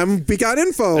it. And we got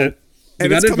info, and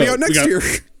it's coming out next year.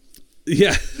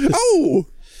 Yeah. Oh.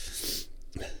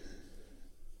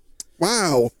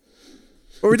 Wow.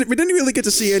 Well, we didn't really get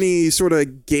to see any sort of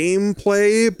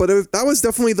gameplay, but that was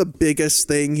definitely the biggest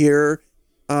thing here.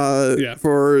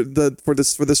 For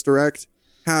this direct.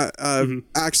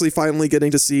 Actually finally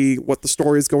getting to see what the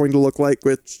story is going to look like,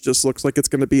 which just looks like it's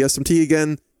going to be SMT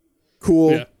again.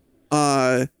 Cool.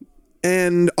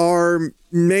 And our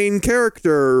main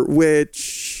character,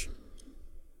 which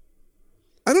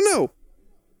I don't know.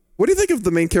 What do you think of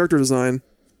the main character design?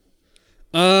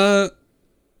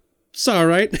 It's all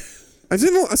right. I've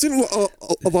seen a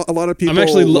lot of people. I'm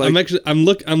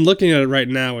looking at it right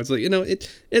now. It's like,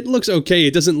 it looks okay.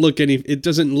 It doesn't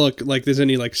look like there's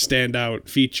any like standout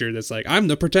feature that's like, I'm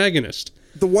the protagonist.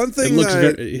 The one thing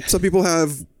that some people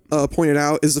have pointed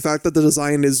out is the fact that the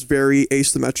design is very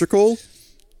asymmetrical.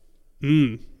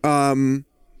 And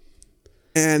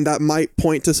that might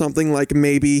point to something like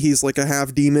maybe he's like a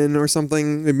half demon or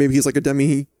something. Maybe he's like a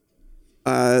demi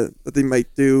that they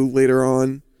might do later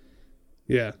on.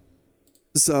 Yeah.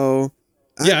 So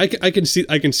I can see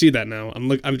that now.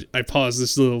 I paused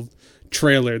this little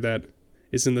trailer that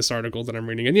is in this article that I'm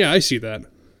reading, and I see that.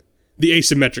 The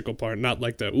asymmetrical part, not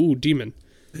like the demon.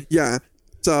 Yeah.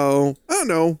 So I don't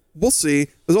know. We'll see.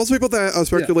 There's also people that are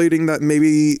speculating that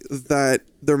maybe that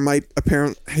there might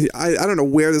I don't know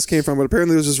where this came from, but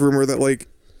apparently there's this rumor that like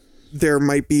there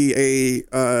might be a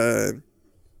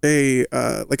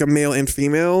like a male and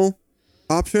female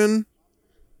option.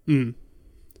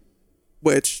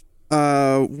 Which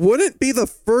wouldn't be the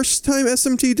first time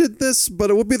SMT did this, but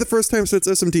it would be the first time since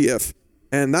SMT If.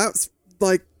 And that's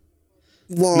like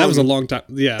long. That was a long time.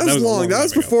 Yeah, that was long. That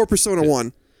was before Persona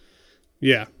 1.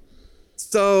 Yeah.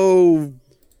 So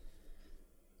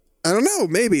I don't know,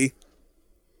 maybe.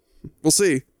 We'll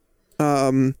see.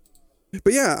 But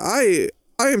yeah, I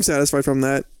am satisfied from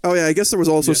that. Oh yeah, I guess there was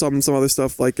also some other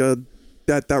stuff like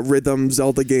that Rhythm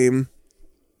Zelda game.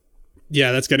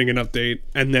 Yeah, that's getting an update,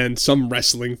 and then some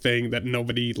wrestling thing that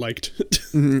nobody liked.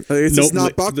 It's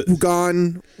not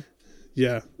Bakugan.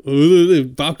 Yeah,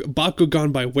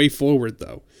 Bakugan by Way Forward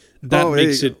though. That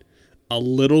makes it a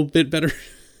little bit better.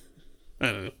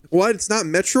 I don't know. What? It's not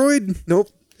Metroid? Nope.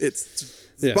 It's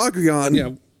Bakugan.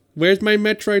 Yeah. Where's my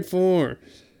Metroid 4?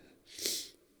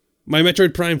 My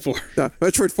Metroid Prime 4. Yeah,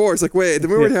 Metroid 4. It's like, wait, did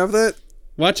we already have that?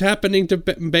 What's happening to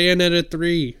Bayonetta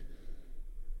 3?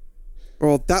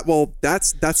 Well, that's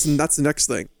the next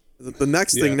thing. The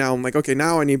next thing now, I'm like, okay,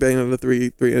 now I need Bayonetta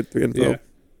 3 info.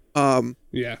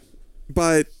 Yeah.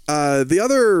 But the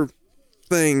other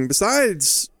thing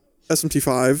besides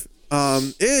SMT5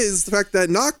 is the fact that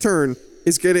Nocturne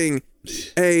is getting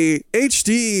a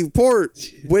HD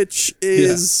port, which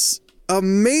is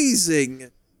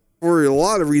amazing for a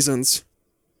lot of reasons.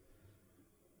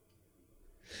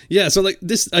 Yeah, so like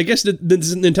this, I guess the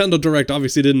Nintendo Direct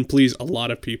obviously didn't please a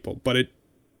lot of people, but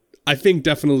I think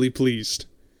definitely pleased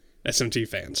SMT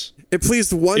fans. It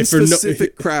pleased one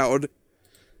specific crowd.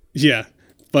 Yeah,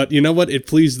 but you know what? It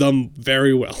pleased them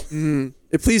very well.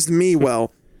 It pleased me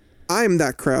well. I'm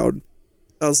that crowd.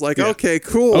 I was like, Yeah. okay,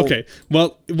 cool. Okay.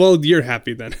 Well, you're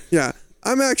happy then. Yeah,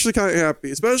 I'm actually kind of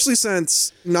happy, especially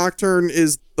since Nocturne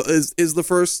is the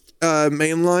first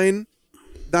mainline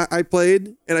that I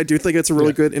played, and I do think it's a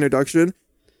really good introduction.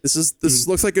 This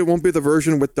looks like it won't be the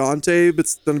version with Dante, but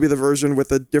it's going to be the version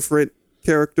with a different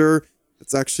character.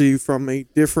 It's actually from a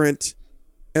different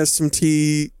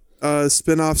SMT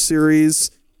spin-off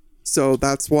series, so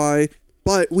that's why.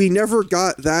 But we never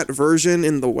got that version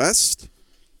in the West.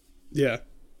 Yeah.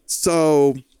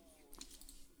 So,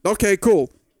 okay, cool.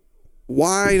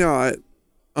 Why not?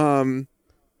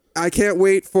 I can't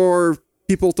wait for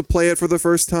people to play it for the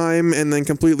first time and then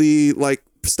completely like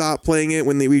stop playing it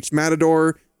when they reach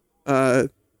Matador.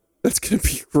 That's gonna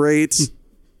be great.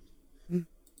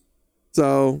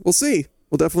 So we'll see.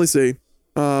 We'll definitely see.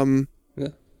 Yeah.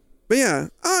 But yeah,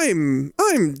 I'm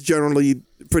generally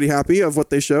pretty happy of what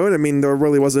they showed. I mean, there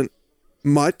really wasn't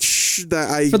much that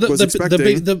I was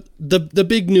expecting. The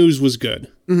big news was good.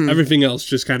 Everything else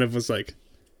just kind of was like,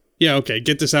 yeah, okay,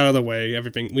 get this out of the way.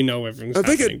 We know everything's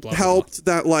happening. I think it blah, blah, helped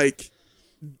that like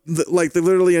they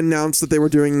literally announced that they were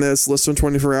doing this less than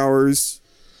 24 hours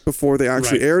before they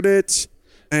actually aired it,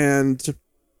 and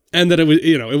that it was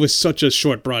it was such a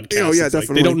short broadcast. Oh yeah, it's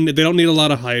definitely. Like, they don't need a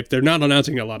lot of hype. They're not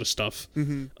announcing a lot of stuff.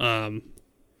 There's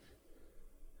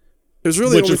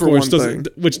really only for one thing.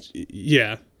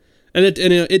 And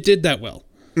it did that well.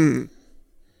 Yeah.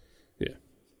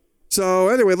 So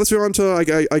anyway, let's move on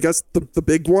to I guess the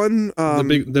big one.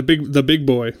 The big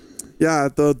boy. Yeah,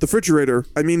 the refrigerator.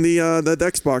 I mean the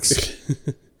Xbox.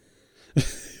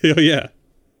 Oh yeah.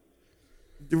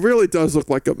 It really does look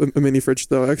like a mini fridge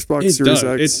though. Xbox Series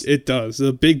X. It does.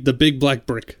 The big black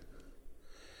brick,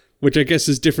 which I guess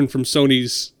is different from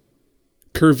Sony's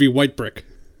curvy white brick.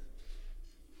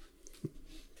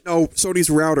 No, Sony's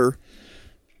router.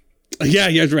 Yeah,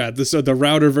 it's rad. The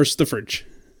router versus the fridge.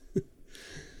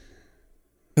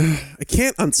 I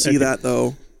can't unsee that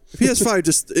though.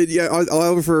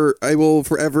 PS5 I will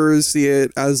forever see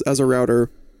it as a router.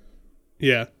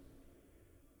 Yeah.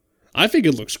 I think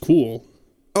it looks cool.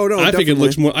 Oh no, I definitely.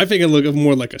 think it looks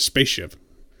more like a spaceship.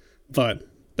 But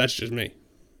that's just me.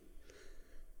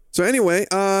 So anyway,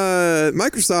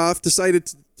 Microsoft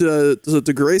decided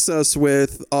to grace us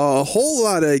with a whole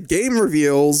lot of game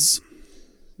reveals.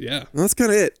 Yeah. And that's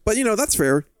kind of it. But that's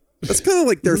fair. That's kind of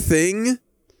like their thing.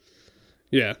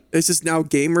 Yeah. It's just now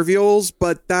game reveals,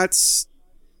 but that's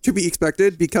to be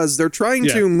expected because they're trying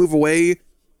to move away.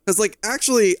 Because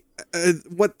actually,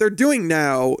 what they're doing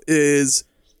now is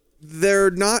they're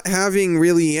not having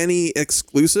really any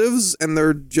exclusives, and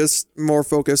they're just more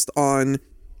focused on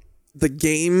the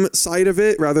game side of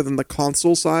it rather than the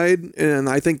console side. And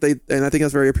I think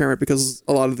that's very apparent because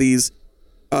a lot of these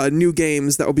new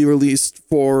games that will be released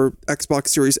for Xbox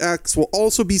Series X will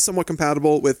also be somewhat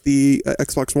compatible with the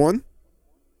Xbox One.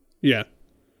 Yeah.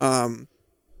 So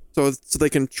they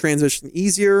can transition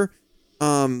easier.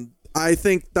 I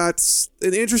think that's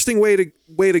an interesting way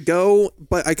to go,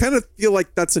 but I kind of feel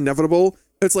like that's inevitable.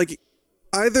 It's like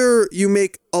either you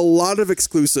make a lot of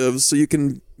exclusives so you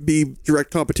can be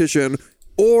direct competition,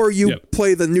 or you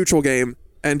play the neutral game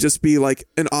and just be like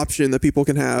an option that people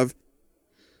can have.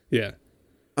 Yeah.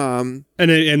 And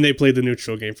they play the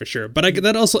neutral game for sure, but it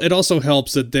also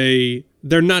helps that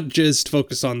they're not just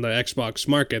focused on the Xbox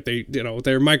market. They're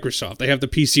Microsoft. They have the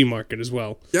PC market as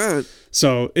well. Yeah.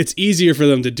 So it's easier for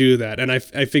them to do that, and I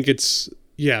think it's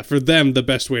for them the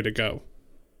best way to go,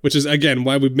 which is again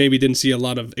why we maybe didn't see a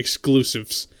lot of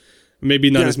exclusives, maybe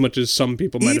not as much as some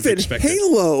people might have expected. Even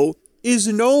Halo is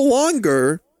no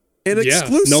longer an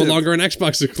exclusive. No longer an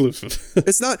Xbox exclusive.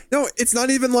 It's not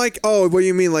even like, oh, what do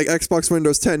you mean, like Xbox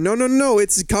Windows 10? No.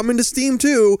 It's coming to Steam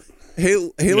too.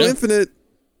 Halo Infinite.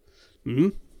 Mm-hmm.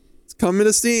 It's coming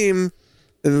to Steam.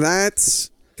 And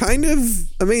that's kind of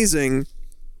amazing.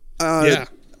 I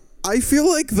feel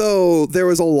like though there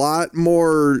was a lot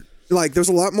more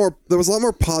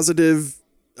positive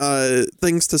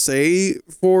things to say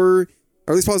for,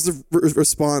 or at least positive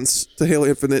response to Halo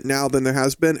Infinite now than there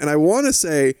has been. And I want to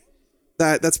say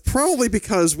that's probably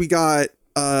because we got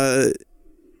a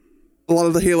lot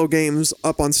of the Halo games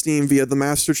up on Steam via the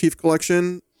Master Chief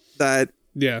Collection that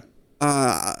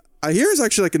I hear is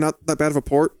actually not that bad of a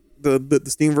port, the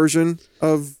Steam version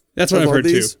of that's what I've heard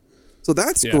too. So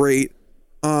that's great.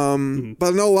 But I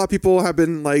know a lot of people have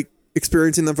been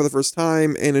experiencing them for the first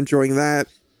time and enjoying that.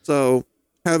 So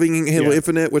having Halo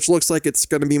Infinite, which looks like it's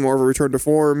going to be more of a return to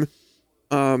form,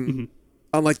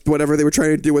 unlike whatever they were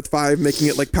trying to do with 5, making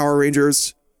it like Power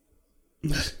Rangers.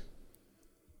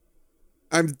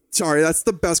 I'm sorry, that's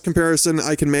the best comparison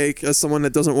I can make as someone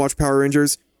that doesn't watch Power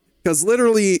Rangers. Because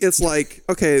literally, it's like,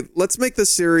 okay, let's make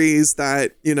this series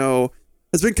that,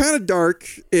 has been kind of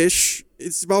dark-ish.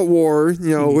 It's about war,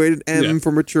 rated M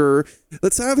for mature.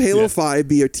 Let's have Halo 5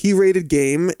 be a T-rated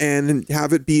game and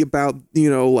have it be about,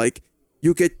 like,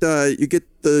 you get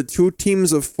the 2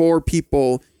 teams of 4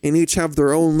 people and each have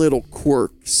their own little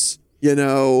quirks, and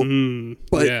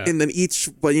then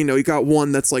you got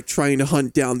one that's like trying to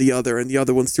hunt down the other and the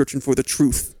other one's searching for the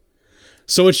truth.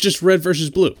 So it's just red versus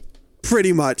blue.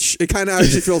 Pretty much. It kind of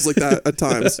actually feels like that at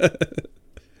times.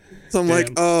 So I'm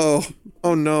like, oh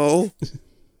no.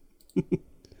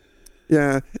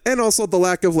 Yeah. And also the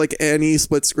lack of like any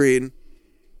split screen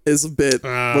is a bit,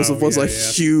 was a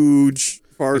huge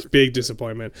part. It's big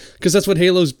disappointment. Because that's what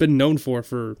Halo's been known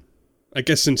for, I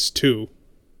guess, since 2.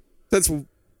 That's,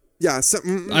 yeah. Because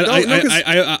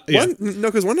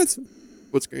one that's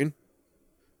split screen.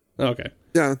 Okay.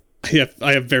 Yeah.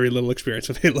 I have very little experience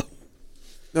with Halo.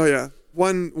 Oh yeah,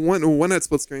 one at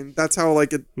split screen. That's how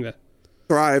like it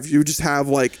thrives. You just have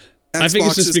like Xboxes I think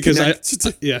it's just because I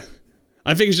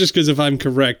think it's just because if I'm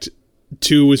correct,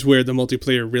 2 is where the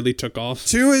multiplayer really took off.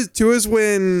 2 is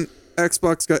when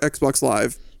Xbox got Xbox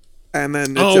Live, and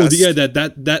then that's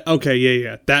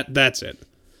it.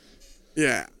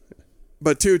 Yeah,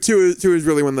 but two is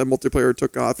really when the multiplayer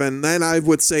took off, and then I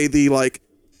would say the like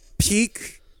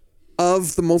peak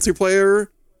of the multiplayer.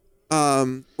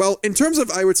 Well, in terms of,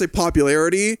 I would say,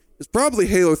 popularity, is probably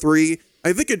Halo 3.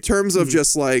 I think in terms of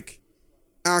just, like,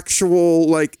 actual,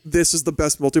 like, this is the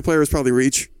best multiplayer is probably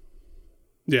Reach.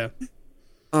 Yeah.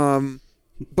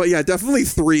 But yeah, definitely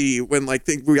 3, when, like,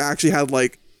 we actually had,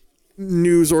 like,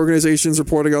 news organizations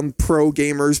reporting on pro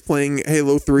gamers playing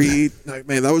Halo 3. Like,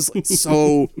 man, that was, like,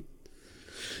 so...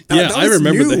 I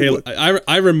remember the Halo...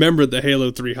 I remember the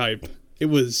Halo 3 hype. It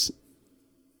was...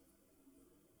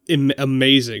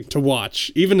 amazing to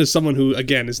watch, even as someone who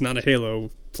again is not a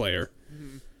Halo player.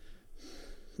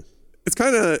 It's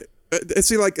kind of that's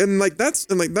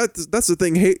the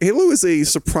thing. Halo is a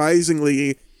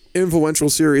surprisingly influential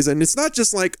series, and it's not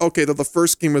just like, okay, the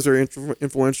first game was very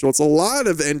influential. It's a lot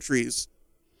of entries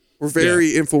were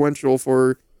very influential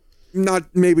for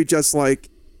not maybe just like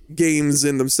games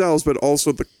in themselves, but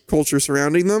also the culture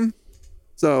surrounding them.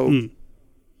 So I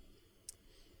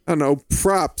don't know,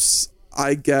 props,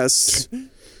 I guess.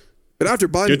 But after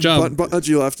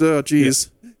Bungie left, oh geez.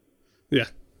 Yeah.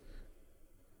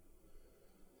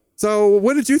 So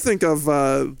what did you think of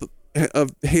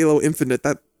Halo Infinite,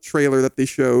 that trailer that they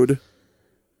showed?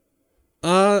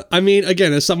 I mean,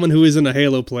 again, as someone who isn't a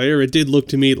Halo player, it did look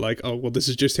to me like, oh, well, this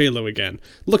is just Halo again.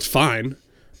 Looked fine.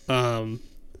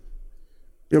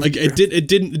 Like it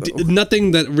didn't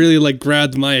nothing that really like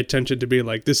grabbed my attention to be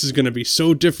like, this is going to be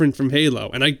so different from Halo,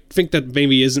 and I think that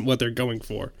maybe isn't what they're going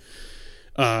for,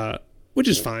 which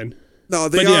is fine. No,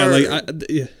 they are.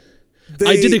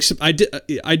 I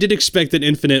did expect that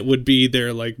Infinite would be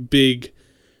their like the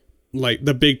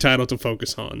big title to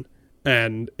focus on,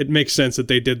 and it makes sense that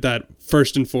they did that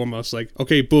first and foremost. Like,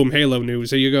 okay, boom, Halo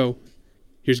news, here you go,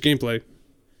 here's gameplay.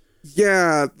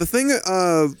 Yeah, the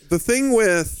thing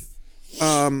with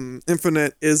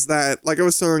Infinite is that, like I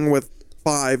was saying with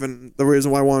 5, and the reason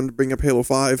why I wanted to bring up Halo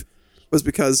 5 was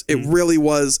because it really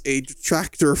was a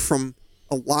detractor from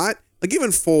a lot. Like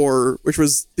even 4, which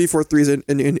was 343's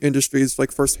in Industries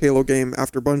like first Halo game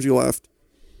after Bungie left,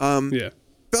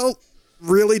 felt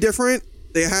really different.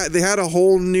 They had a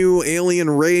whole new alien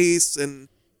race, and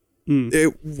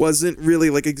it wasn't really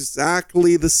like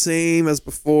exactly the same as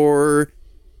before.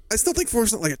 I still think 4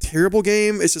 is not like a terrible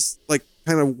game. It's just like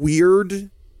kind of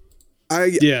weird.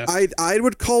 I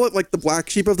would call it like the black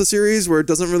sheep of the series, where it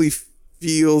doesn't really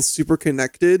feel super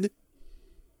connected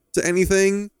to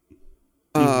anything.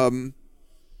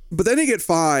 But then you get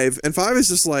 5, and 5 is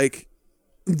just like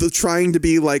the trying to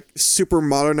be like super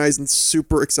modernized and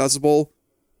super accessible,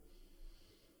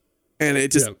 and it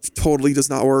just totally does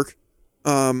not work.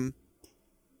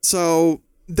 So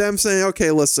them saying,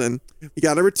 okay, listen, we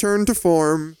got to return to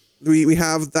form. We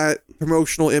have that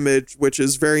promotional image, which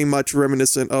is very much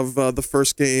reminiscent of the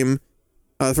first game.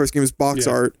 The first game's box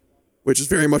art, which is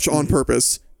very much on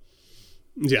purpose.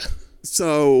 Yeah.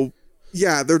 So,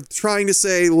 yeah, they're trying to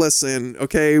say, listen,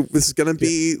 okay, this is gonna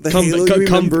be the Halo you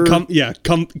remember.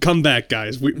 Come back,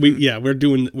 guys. We're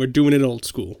doing it old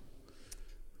school.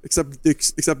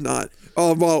 Except not.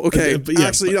 Oh well, okay.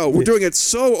 Actually, no, we're doing it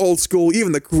so old school.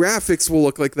 Even the graphics will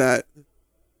look like that.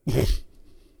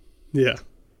 Yeah.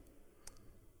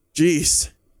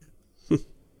 Jeez.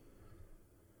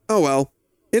 Oh well.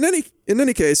 In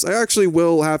any case, I actually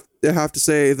will have to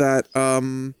say that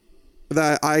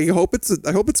that I hope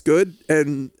it's good,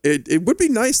 and it would be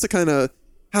nice to kind of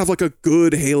have like a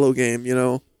good Halo game, you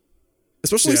know.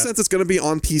 especially since it's going to be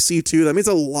on PC too. That means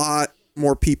a lot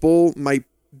more people might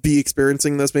be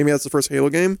experiencing this. Maybe that's the first Halo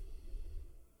game.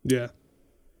 Yeah.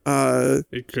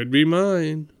 It could be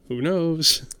mine. Who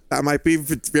knows? That might be a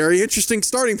very interesting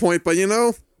starting point, but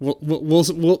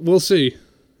we'll see.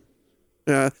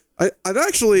 Yeah, I'd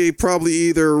actually probably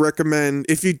either recommend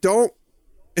if you're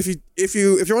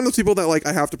one of those people that like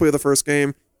I have to play the first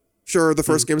game. Sure, the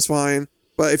first game's fine,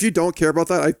 but if you don't care about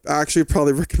that, I actually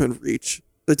probably recommend Reach.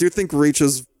 I do think Reach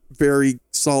is very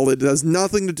solid. It has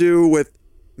nothing to do with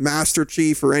Master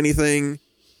Chief or anything.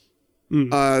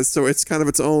 So it's kind of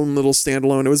its own little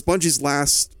standalone. It was Bungie's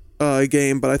last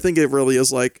game, but I think it really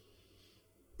is like,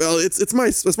 well, it's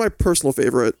my personal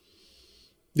favorite.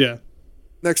 Yeah.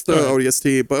 Next to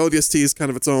ODST, but ODST is kind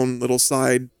of its own little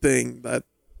side thing that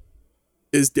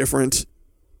is different.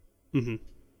 Mm-hmm.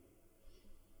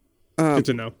 Good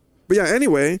to know. But yeah,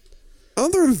 anyway,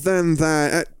 other than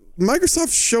that,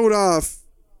 Microsoft showed off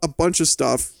a bunch of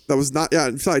stuff that was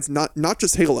besides not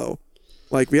just Halo.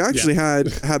 Like, we actually had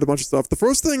a bunch of stuff. The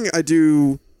first thing I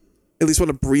do at least want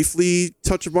to briefly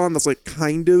touch upon that's like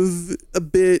kind of a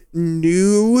bit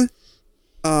new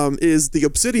is the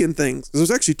Obsidian things. There's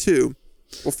actually two.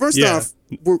 Well, first off,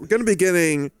 we're going to be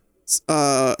getting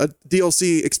a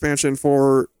DLC expansion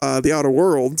for the Outer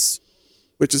Worlds,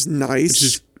 which is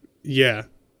nice.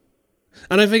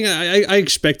 And I think I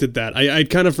expected that. I'd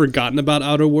kind of forgotten about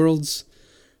Outer Worlds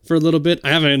for a little bit.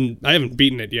 I haven't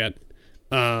beaten it yet.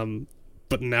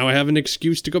 But now I have an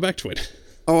excuse to go back to it.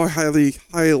 Oh, I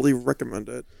highly recommend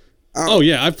it. Oh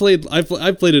yeah, I've played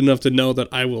enough to know that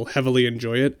I will heavily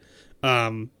enjoy it.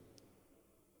 I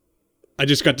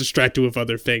just got distracted with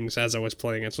other things as I was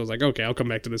playing it, so I was like, okay, I'll come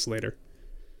back to this later.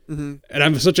 Mm-hmm. And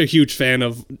I'm such a huge fan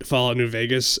of Fallout New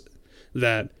Vegas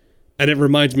and it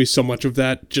reminds me so much of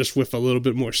that, just with a little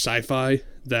bit more sci-fi,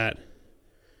 that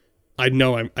I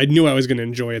knew I was going to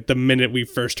enjoy it the minute we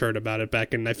first heard about it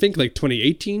back in, I think, like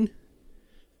 2018.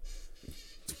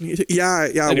 Yeah,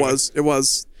 anyway. It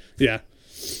was. Yeah.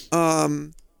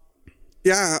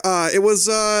 It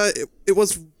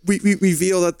was we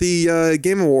revealed at the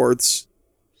Game Awards.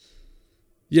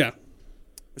 Yeah.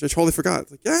 Which I totally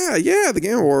forgot. Like, the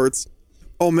Game Awards.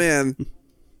 Oh man.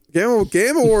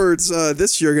 Game Awards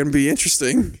this year are going to be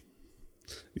interesting.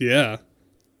 Yeah.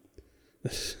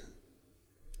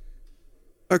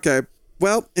 Okay.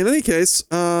 Well, in any case,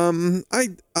 the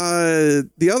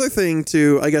other thing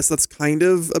too, I guess that's kind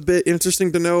of a bit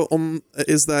interesting to know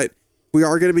is that we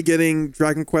are going to be getting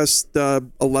Dragon Quest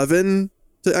 11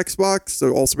 to Xbox,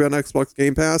 so also be on Xbox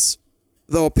Game Pass.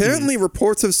 Though apparently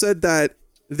reports have said that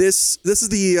this is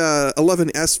the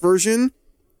 11S version.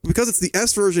 Because it's the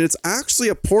S version, it's actually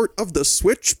a port of the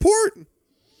Switch port.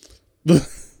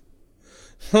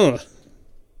 Huh.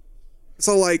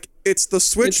 So, like, it's the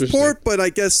Switch port, but I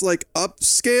guess, like,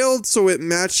 upscaled so it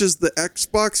matches the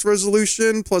Xbox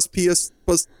resolution plus PS4,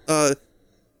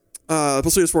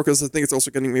 because I think it's also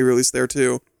getting re-released there,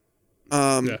 too.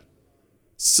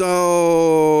 So,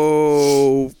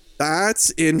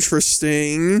 that's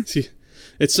interesting. See,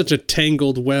 it's such a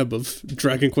tangled web of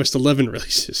Dragon Quest 11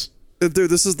 releases.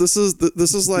 Dude, this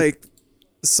is like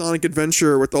Sonic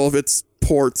Adventure with all of its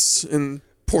ports and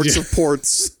ports of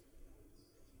ports.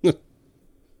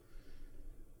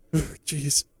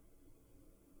 Jeez.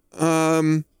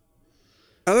 Other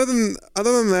than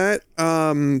that,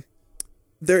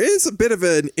 there is a bit of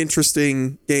an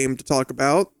interesting game to talk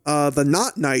about. The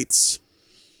Not Knights.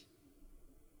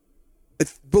 I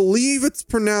believe it's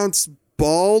pronounced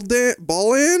Balan?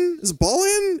 Is it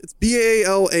Balan? It's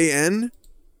Balan.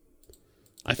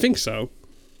 I think so.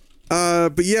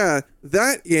 But yeah,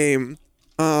 that game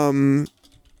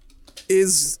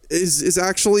is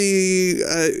actually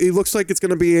it looks like it's going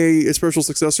to be a spiritual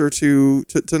successor to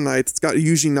Knights. It's got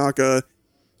Yuji Naka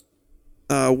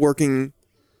working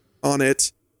on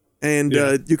it, and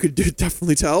you could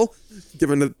definitely tell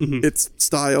given its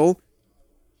style.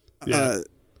 I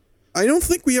don't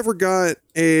think we ever got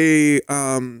I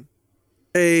don't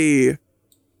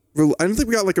think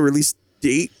we got like a release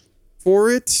date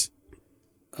for it.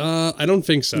 I don't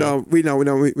think so. No, we have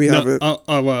it.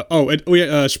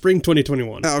 Spring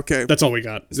 2021. Oh, okay. That's all we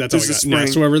got. That's all we got. Spring. Yeah,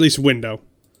 so a release window.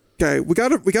 Okay, we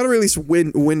got a release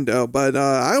window, but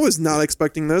I was not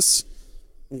expecting this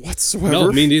whatsoever.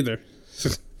 No, me neither.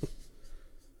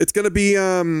 It's gonna be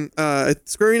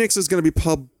Square Enix is gonna be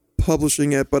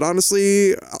publishing it, but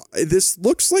honestly, this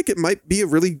looks like it might be a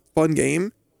really fun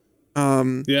game.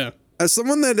 Yeah. As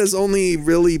someone that has only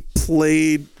really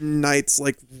played Knights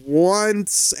like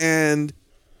once, and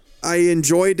I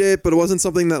enjoyed it, but it wasn't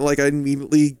something that like I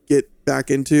immediately get back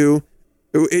into.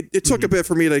 It took a bit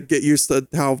for me to get used to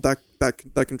how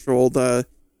that controlled. I'm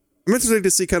interested to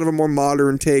see kind of a more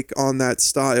modern take on that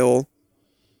style.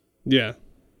 Yeah.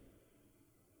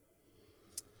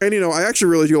 And I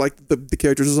actually really do like the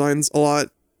character designs a lot.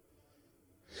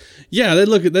 Yeah, they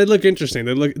look interesting.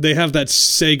 They have that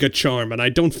Sega charm, and I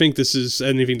don't think this is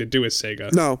anything to do with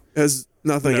Sega. No, it has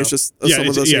nothing. No. It's just some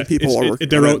of the same people are working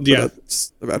their on own, it. yeah,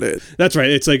 that's about it. That's right.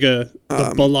 It's like the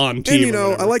Balan team. And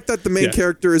I like that the main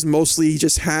character is mostly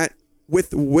just hat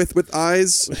with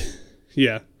eyes.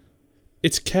 Yeah,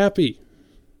 it's Cappy.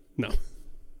 No,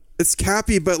 it's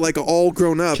Cappy, but like all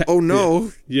grown up. Oh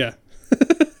no. Yeah.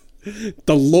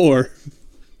 The lore.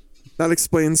 That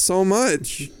explains so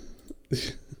much.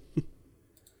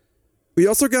 We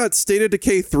also got State of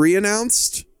Decay 3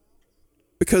 announced,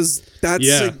 because that's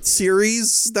a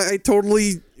series that I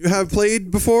totally have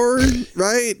played before,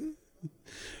 right?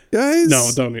 Guys? No,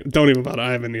 don't even bother.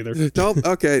 I haven't either. Nope.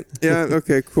 Okay. Yeah.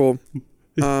 Okay. Cool.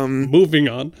 Moving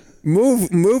on.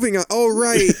 Moving on. Oh,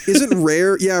 right. Isn't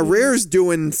Rare? Yeah, Rare's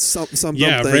doing something.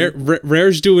 Yeah,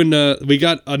 Rare's doing. We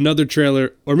got another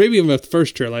trailer, or maybe even a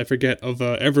first trailer. I forget, of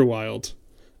Everwild.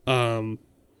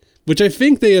 Which I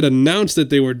think they had announced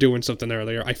that they were doing something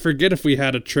earlier. I forget if we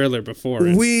had a trailer before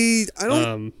it.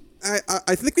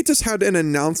 I think we just had an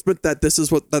announcement that this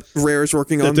is what that Rare is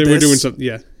working on. That they were doing something,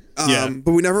 yeah.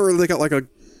 But we never really got like a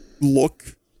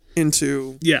look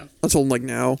into. Yeah. Until like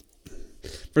now.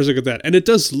 First look at that, and it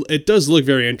does look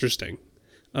very interesting.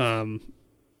 I'm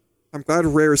glad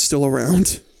Rare is still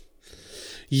around.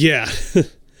 Yeah.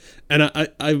 And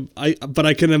but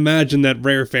I can imagine that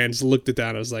Rare fans looked at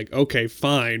that and was like, okay,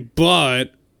 fine,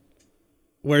 but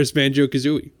where's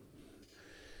Banjo-Kazooie?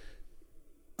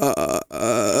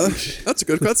 That's a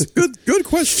good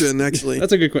question, actually.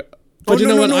 That's a good question. But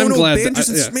I'm glad Banjo's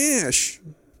in Smash.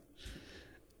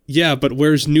 Yeah, but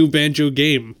where's new Banjo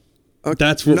game?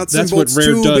 That's what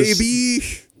Rare 2, does. Baby.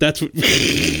 That's what.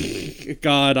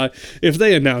 God, if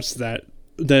they announced that,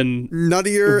 then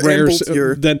nuttier and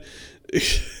boltier. Then.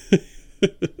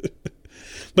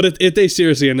 But if they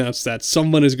seriously announce that,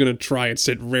 someone is going to try and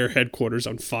set Rare headquarters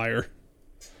on fire,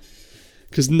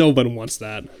 because no one wants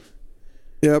that.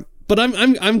 Yep. But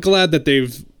I'm glad that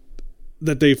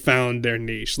they've found their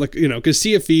niche, like, because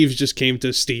Sea of Thieves just came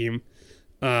to Steam,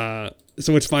 so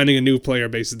it's finding a new player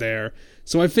base there.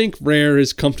 So I think Rare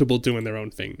is comfortable doing their own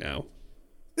thing now.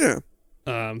 Yeah.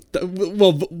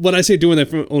 Well, when I say doing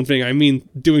their own thing, I mean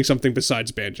doing something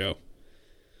besides Banjo.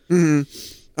 Mm-hmm.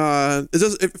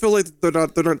 It feels like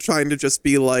they're not trying to just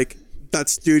be like that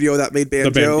studio that made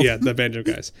Banjo. The Banjo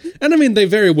guys. And I mean, they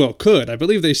very well could. I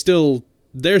believe they're still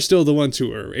the ones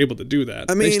who are able to do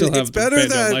that. I mean, they still have it's better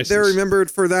that license. They're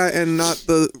remembered for that and not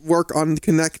the work on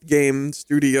Connect game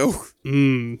studio.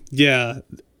 Yeah.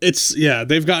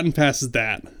 They've gotten past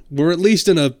that. We're at least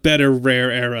in a better Rare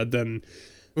era than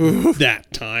that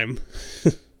time.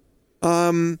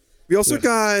 We also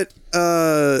got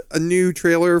a new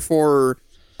trailer for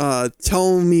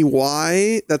Tell Me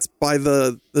Why. That's by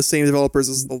the same developers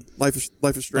as the Life is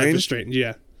Strange. Life is Strange,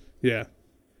 yeah.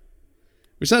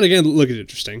 Which that again look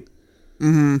interesting.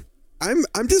 Mm-hmm.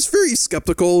 I'm just very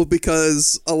skeptical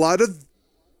because a lot of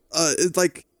it's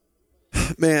like,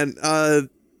 man, I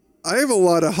have a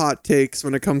lot of hot takes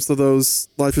when it comes to those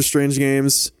Life is Strange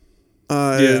games.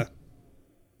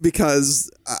 Because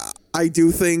I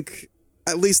do think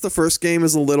at least the first game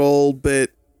is a little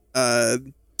bit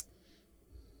I'm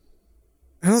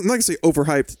not gonna say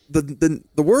overhyped.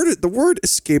 The word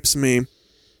escapes me,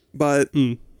 but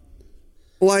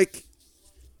like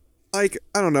I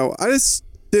don't know. I just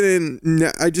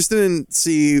didn't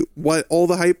see what all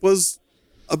the hype was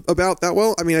about that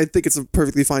well. I mean, I think it's a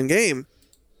perfectly fine game.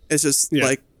 It's just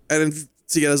like I didn't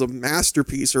see it as a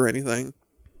masterpiece or anything.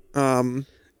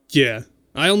 Yeah,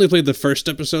 I only played the first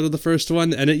episode of the first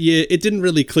one, and it didn't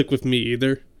really click with me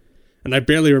either, and I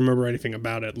barely remember anything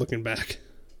about it looking back.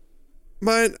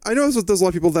 But I know there's a lot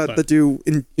of people that do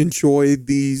enjoy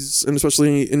these, and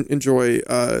especially enjoy.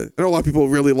 I know a lot of people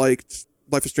really liked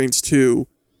Life is Strange 2.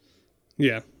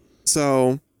 Yeah.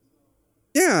 So,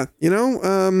 yeah,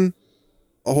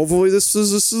 hopefully this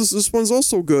one's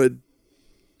also good.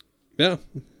 Yeah.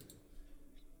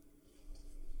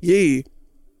 Yay.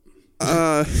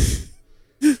 But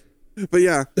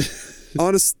yeah,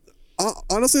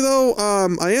 honestly though,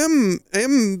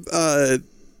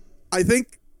 I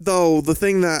think though the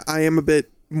thing that I am a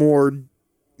bit more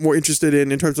interested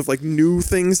in terms of like new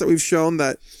things that we've shown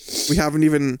that we haven't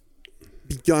even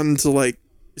begun to like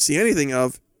see anything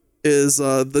of is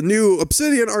the new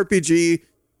Obsidian RPG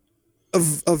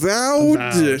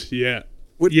Avowed. Yeah.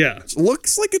 Which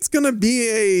looks like it's gonna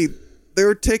be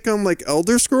their take on like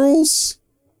Elder Scrolls.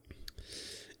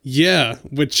 Yeah,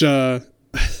 which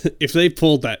if they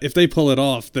pull it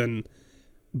off, then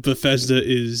Bethesda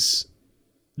is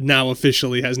now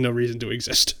officially has no reason to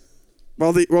exist.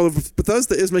 Well,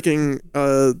 Bethesda is making.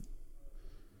 I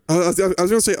was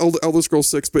gonna say Elder Scrolls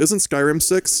 6, but isn't Skyrim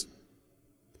 6?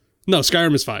 No,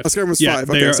 Skyrim is 5. Skyrim is 5.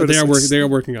 They Okay, they are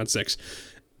working on 6.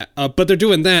 But they're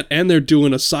doing that, and they're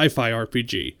doing a sci-fi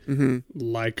RPG,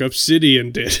 like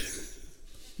Obsidian did.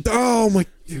 Oh my!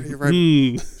 You're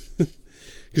right.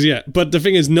 Because but the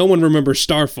thing is, no one remembers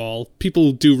Starfall.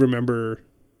 People do remember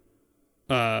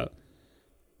Outer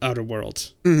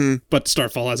Worlds, but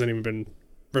Starfall hasn't even been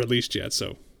released yet.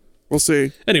 So we'll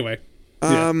see. Anyway,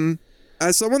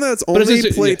 as someone that's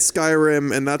only played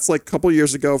Skyrim, and that's like a couple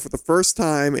years ago for the first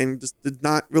time, and just did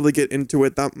not really get into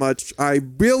it that much, I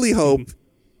really hope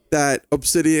that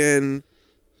Obsidian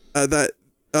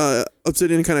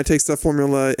Obsidian kind of takes that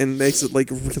formula and makes it like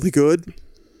really good.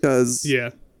 Because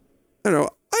I don't know,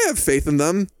 I have faith in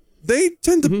them. They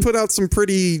tend to put out some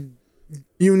pretty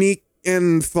unique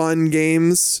and fun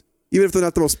games, even if they're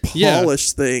not the most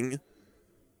polished thing.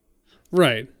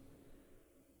 Right.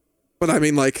 But I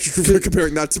mean, like, we're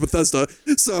comparing that to Bethesda,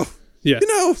 so you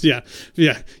know.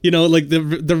 You know, like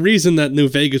the reason that New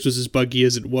Vegas was as buggy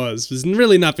as it was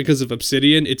really not because of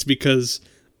Obsidian. It's because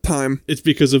time. It's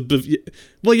because of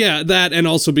that, and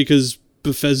also because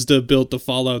Bethesda built the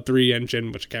Fallout 3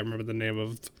 engine, which I can't remember the name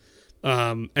of,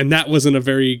 and that wasn't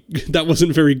very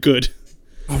good.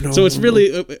 Oh no! So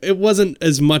it wasn't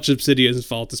as much Obsidian's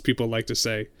fault as people like to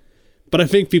say, but I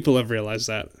think people have realized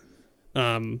that.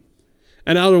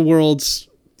 And Outer Worlds,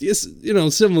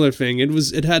 similar thing.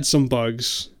 It had some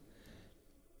bugs,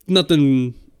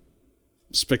 nothing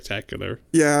spectacular.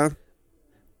 Yeah.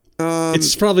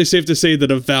 It's probably safe to say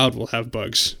that Avowed will have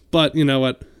bugs, but you know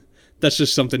what? That's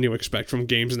just something you expect from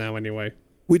games now anyway.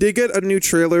 We did get a new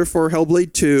trailer for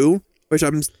Hellblade 2, which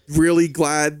I'm really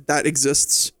glad that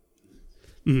exists.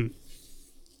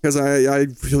 Because I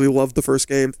really loved the first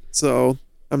game, so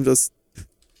I'm just,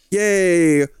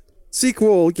 yay!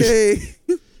 Sequel, yay!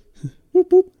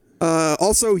 Whoop, whoop.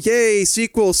 Also, yay,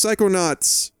 sequel,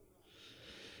 Psychonauts.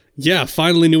 Yeah,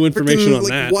 finally new information on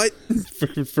that. What?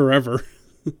 Forever.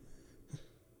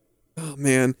 Oh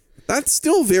man, that's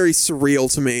still very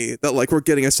surreal to me that like we're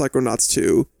getting a Psychonauts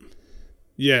 2.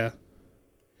 Yeah.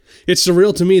 It's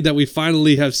surreal to me that we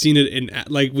finally have seen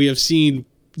it we have seen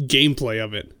gameplay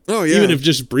of it. Oh yeah. Even if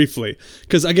just briefly.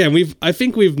 Because again, I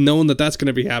think we've known that that's going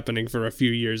to be happening for a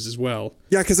few years as well.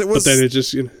 Yeah, because it was. But then it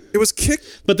just. It was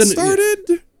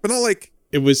started, but not like.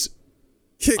 It was.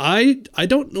 I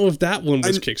don't know if that one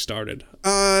was kickstarted.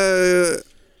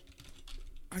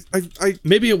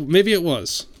 Maybe it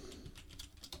was.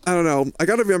 I don't know. I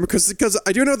gotta remember because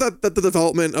I do know that the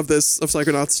development of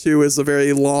Psychonauts 2 is a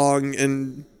very long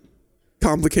and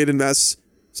complicated mess.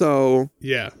 So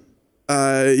yeah,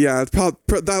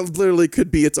 that literally could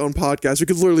be its own podcast. We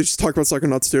could literally just talk about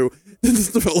Psychonauts 2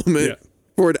 development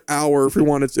for an hour if we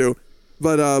wanted to.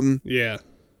 But yeah.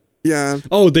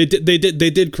 Oh, they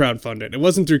did crowdfund it. It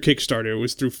wasn't through Kickstarter. It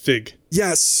was through Fig.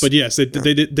 Yes. But yes, they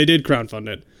did crowdfund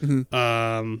it.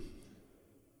 Mm-hmm.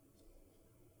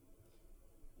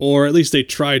 Or at least they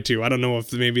tried to. I don't know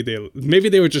if maybe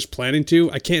they were just planning to.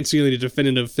 I can't see any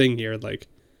definitive thing here. Like,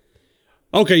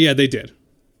 okay, yeah, they did.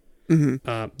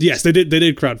 Mm-hmm. Yes, they did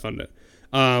crowdfund it.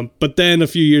 But then a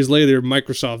few years later,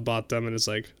 Microsoft bought them, and it's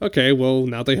like, okay, well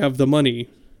now they have the money.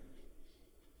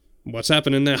 What's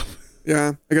happening now?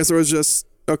 Yeah, I guess it was just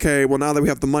okay. Well, now that we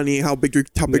have the money, how big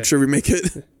should we make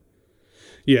it?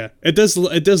 Yeah, it does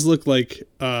look like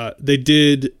they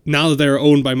did, now that they're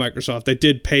owned by Microsoft, they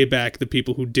did pay back the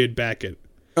people who did back it.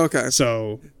 Okay.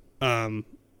 So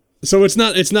it's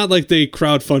not like they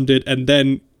crowdfunded and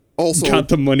then also got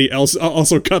the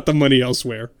money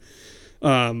elsewhere.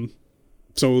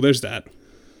 So there's that.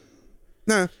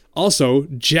 Nah. Also,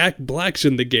 Jack Black's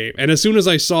in the game, and as soon as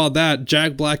I saw that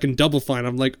Jack Black and Double Fine,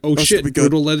 I'm like, oh shit,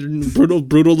 Brutal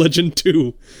Legend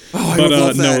 2. Oh, I would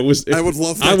love that. No, it was. I would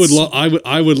love that.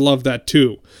 I would love that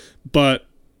too, but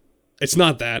it's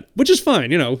not that, which is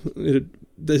fine.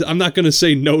 I'm not gonna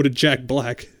say no to Jack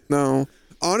Black. No,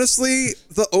 honestly,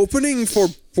 the opening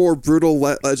for Brutal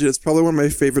Legend is probably one of my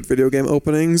favorite video game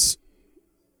openings.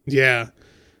 Yeah.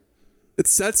 It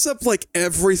sets up like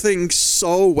everything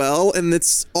so well, and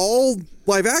it's all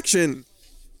live action.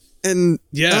 And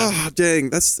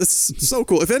dang, that's so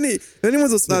cool. If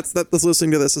anyone that's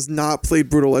listening to this has not played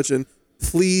Brutal Legend,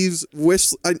 please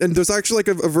and there's actually like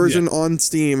a version on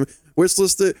Steam.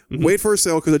 Wishlist it. Wait for a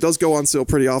sale because it does go on sale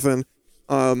pretty often.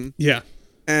 And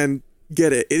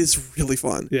get it. It is really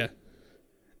fun. Yeah.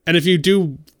 And if you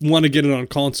do want to get it on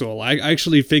console, I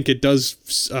actually think it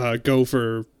does go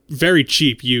for very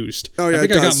cheap used. Oh, yeah, I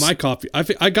think it I got does. my copy.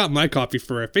 I got my copy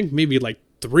for I think maybe like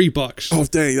 $3. Oh,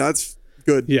 dang, that's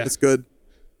good. Yeah. That's good.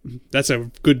 That's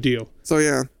a good deal. So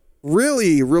yeah,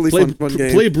 really, really Play, fun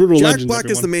game. play Brutal Jack Legends. Black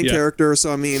is the main Yeah. character,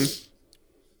 so I mean,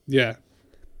 Yeah,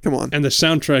 come on. and the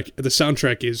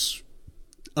soundtrack is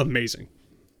amazing.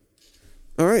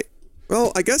 All right.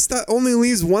 Well, I guess that only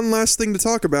leaves one last thing to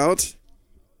talk about.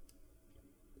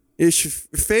 Is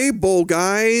Fable,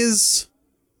 guys.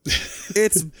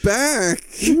 It's back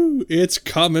Ooh, it's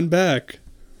coming back.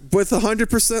 with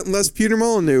 100% less Peter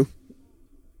Molyneux.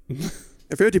 And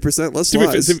 50% less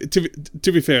lies.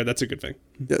 To be fair, that's a good thing.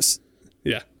 Yes.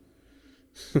 Yeah.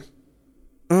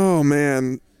 Oh,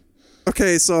 man.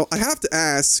 Okay, so I have to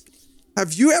ask,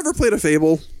 have you ever played a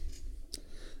Fable?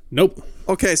 Nope.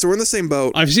 Okay, so we're in the same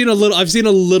boat. I've seen a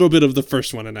little bit of the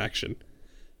first one in action.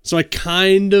 So I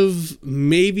kind of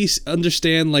maybe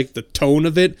understand like the tone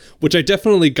of it, which I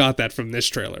definitely got that from this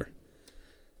trailer.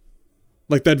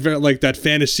 Like that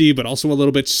fantasy, but also a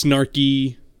little bit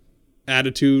snarky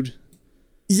attitude.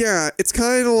 Yeah, it's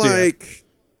kind of like,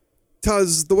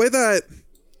 because the way that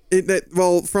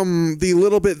from the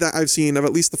little bit that I've seen of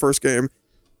at least the first game,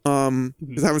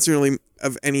 because I haven't seen really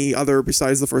of any other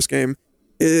besides the first game,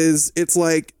 is it's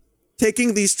like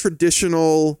taking these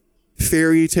traditional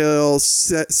fairy tale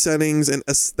settings and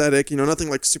aesthetic, nothing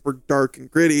like super dark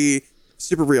and gritty,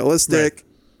 super realistic. Right.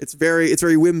 It's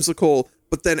very whimsical,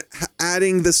 but then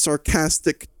adding this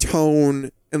sarcastic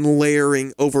tone and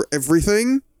layering over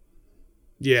everything.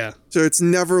 Yeah. So it's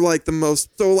never like the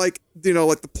most, so like,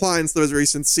 like the plot and stuff is very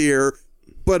sincere,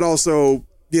 but also,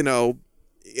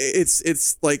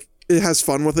 it's like, it has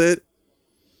fun with it.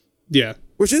 Yeah.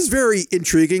 Which is very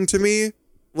intriguing to me.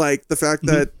 Like the fact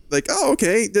that like, oh,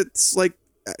 okay, it's like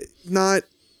it's not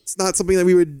something that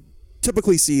we would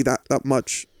typically see that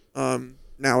much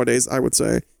nowadays, I would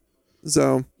say.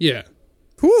 So Yeah.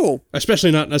 cool.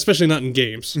 Especially not in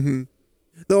games. Mm-hmm.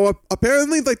 Though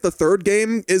apparently like the third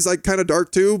game is like kind of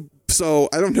dark too. So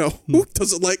I don't know.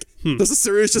 Does it like does the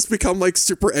series just become like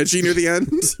super edgy near the end?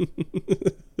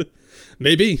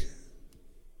 Maybe.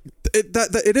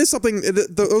 It is something.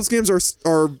 Those games are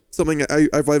something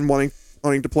I've been wanting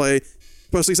to play,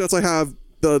 especially since I have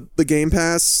the Game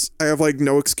Pass. I have like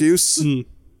no excuse.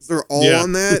 They're all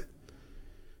on that.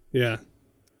 Yeah.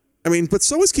 I mean, but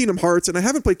so is Kingdom Hearts, and I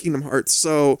haven't played Kingdom Hearts,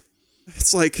 so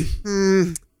it's like,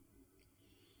 don't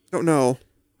know.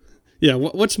 Yeah.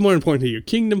 What's more important to you,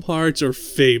 Kingdom Hearts or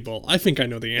Fable? I think I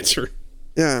know the answer.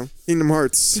 Yeah, Kingdom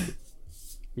Hearts.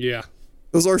 Yeah.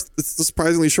 It's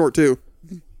surprisingly short too.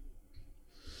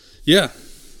 Yeah.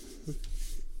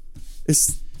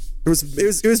 It was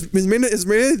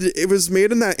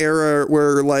made in that era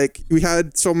where like we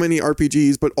had so many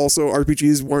RPGs, but also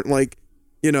RPGs weren't like,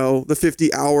 the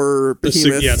 50-hour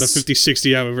behemoths. The 50,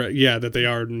 60 hour, that they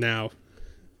are now.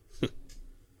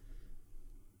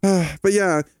 But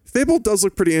yeah, Fable does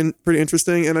look pretty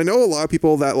interesting, and I know a lot of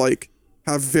people that like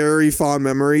have very fond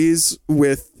memories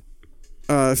with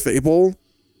Fable,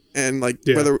 and like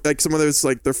whether like some of those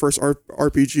like their first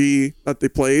RPG that they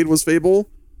played was Fable.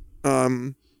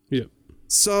 Yeah.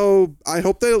 So I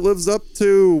hope that it lives up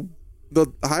to the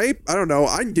hype. I don't know.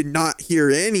 I did not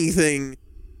hear anything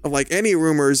of like any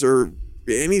rumors or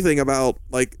anything about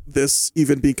like this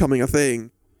even becoming a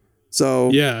thing. So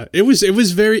yeah, it was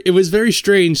very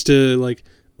strange to like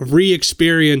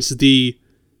re-experience the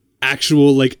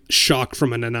actual like shock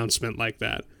from an announcement like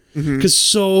that, because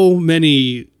so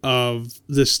many of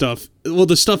the stuff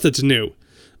that's new,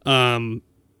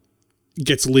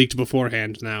 gets leaked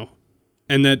beforehand now,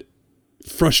 and that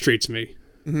frustrates me.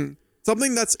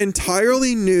 Something that's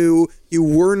entirely new, you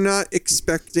were not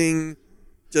expecting.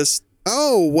 Just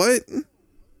what?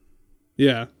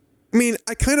 Yeah. I mean,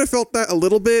 I kind of felt that a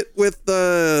little bit with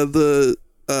the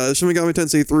Shin Megami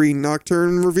Tensei 3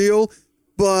 Nocturne reveal,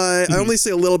 but I only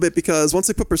say a little bit because once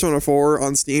they put Persona 4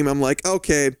 on Steam, I'm like,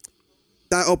 okay,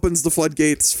 that opens the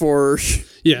floodgates for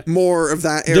more of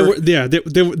that era.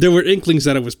 There were inklings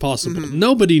that it was possible.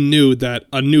 Nobody knew that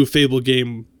a new Fable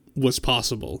game was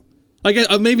possible. Like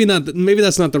maybe not. Maybe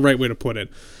that's not the right way to put it.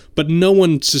 But no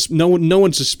one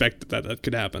suspected that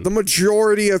could happen. The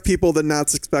majority of people did not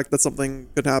suspect that something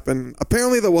could happen.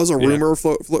 Apparently, there was a rumor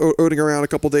floating around a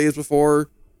couple days before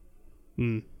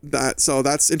that, so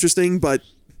that's interesting. But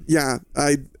yeah,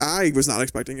 I was not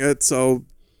expecting it, so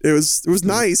it was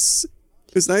nice.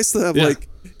 It was nice to have like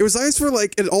it was nice for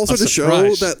like it also to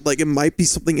show that like it might be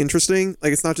something interesting.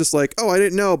 Like it's not just like, oh, I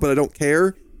didn't know, but I don't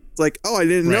care. It's like, oh, I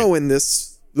didn't know, and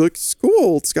this looks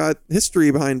cool. It's got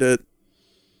history behind it.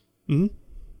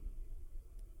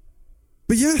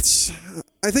 But yes,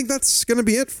 I think that's going to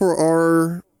be it for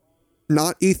our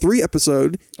not E3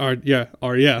 episode. Our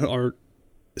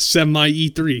semi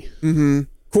E3. Mm-hmm.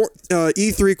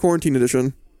 E3 quarantine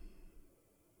edition.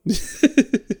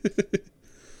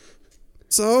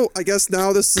 So I guess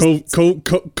now this is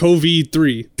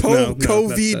COVID-3.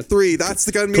 COVID-3. That's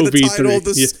gonna be the title of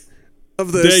this.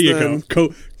 Of this. There you go.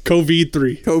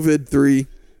 COVID-3. COVID-3.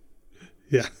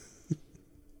 Yeah.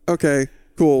 Okay.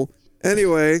 Cool.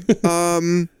 Anyway,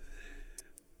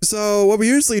 so what we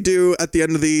usually do at the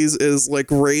end of these is like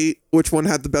rate which one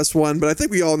had the best one, but I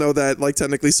think we all know that like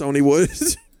technically Sony would.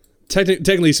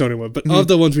 Technically Sony would, but of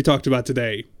the ones we talked about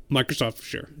today, Microsoft for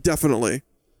sure. Definitely.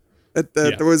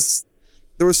 There was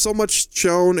so much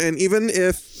shown, and even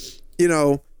if,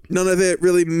 none of it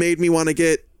really made me want to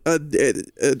get a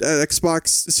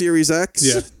Xbox Series X.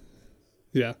 Yeah.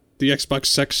 Yeah. The Xbox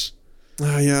Sex.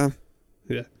 Oh, yeah.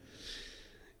 Yeah.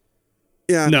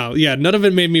 Yeah. No, yeah, none of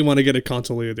it made me want to get a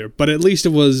console either, but at least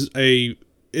it was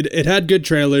it had good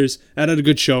trailers, it had a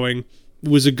good showing, it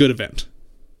was a good event.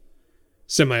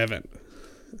 Semi-event.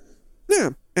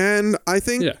 Yeah. And I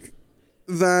think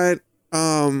that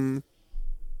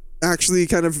actually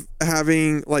kind of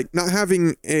having not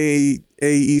having a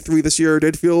E3 this year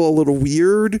did feel a little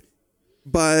weird,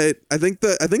 but I think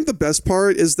the best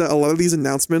part is that a lot of these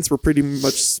announcements were pretty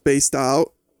much spaced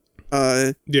out.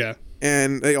 Yeah.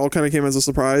 And they all kind of came as a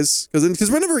surprise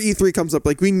because whenever E3 comes up,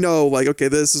 like we know, like, okay,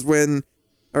 this is when,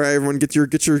 all right, everyone get your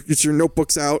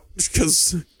notebooks out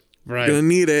because you're gonna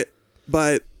need it.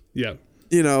 But yeah,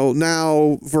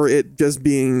 now for it just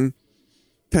being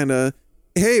kind of,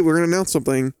 hey, we're gonna announce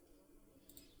something.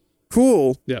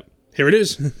 Cool. Yeah. Here it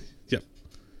is. Yep.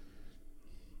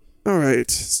 All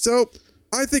right. So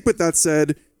I think with that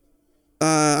said,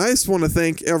 I just want to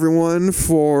thank everyone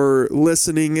for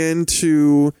listening in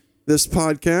to this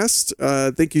podcast.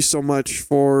 Thank you so much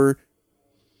for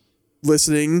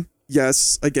listening.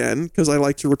 Yes, again, because I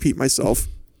like to repeat myself.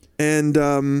 And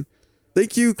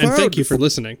thank you, Cloud. And thank you for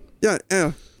listening. Yeah.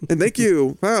 And thank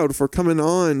you, Cloud, for coming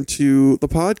on to the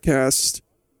podcast.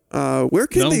 Where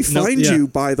can they find you,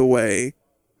 by the way?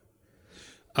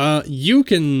 You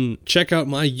can check out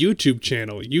my YouTube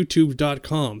channel,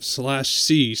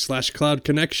 youtube.com/c/Cloud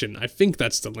Connection. I think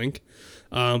that's the link.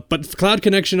 But Cloud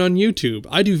Connection on YouTube.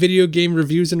 I do video game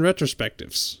reviews and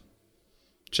retrospectives.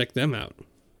 Check them out.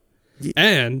 Yeah.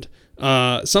 And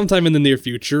sometime in the near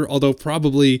future, although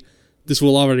probably this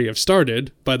will already have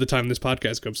started by the time this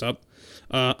podcast goes up,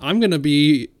 I'm going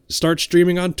to start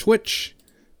streaming on Twitch.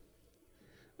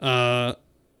 And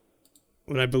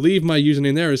I believe my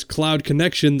username there is Cloud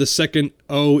Connection. The second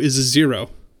O is a 0.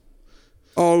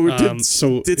 Oh,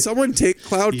 did someone take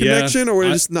Cloud Connection, or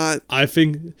just not? I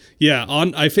think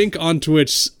on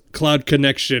Twitch, Cloud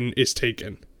Connection is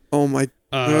taken. Oh my!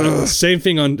 Same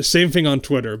thing on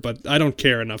Twitter, but I don't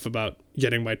care enough about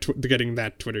getting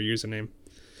that Twitter username.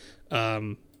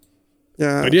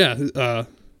 But yeah,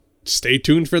 stay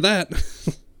tuned for that.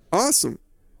 Awesome.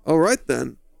 All right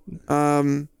then.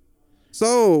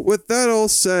 So with that all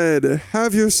said,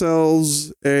 have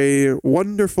yourselves a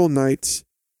wonderful night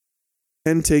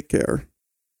and take care.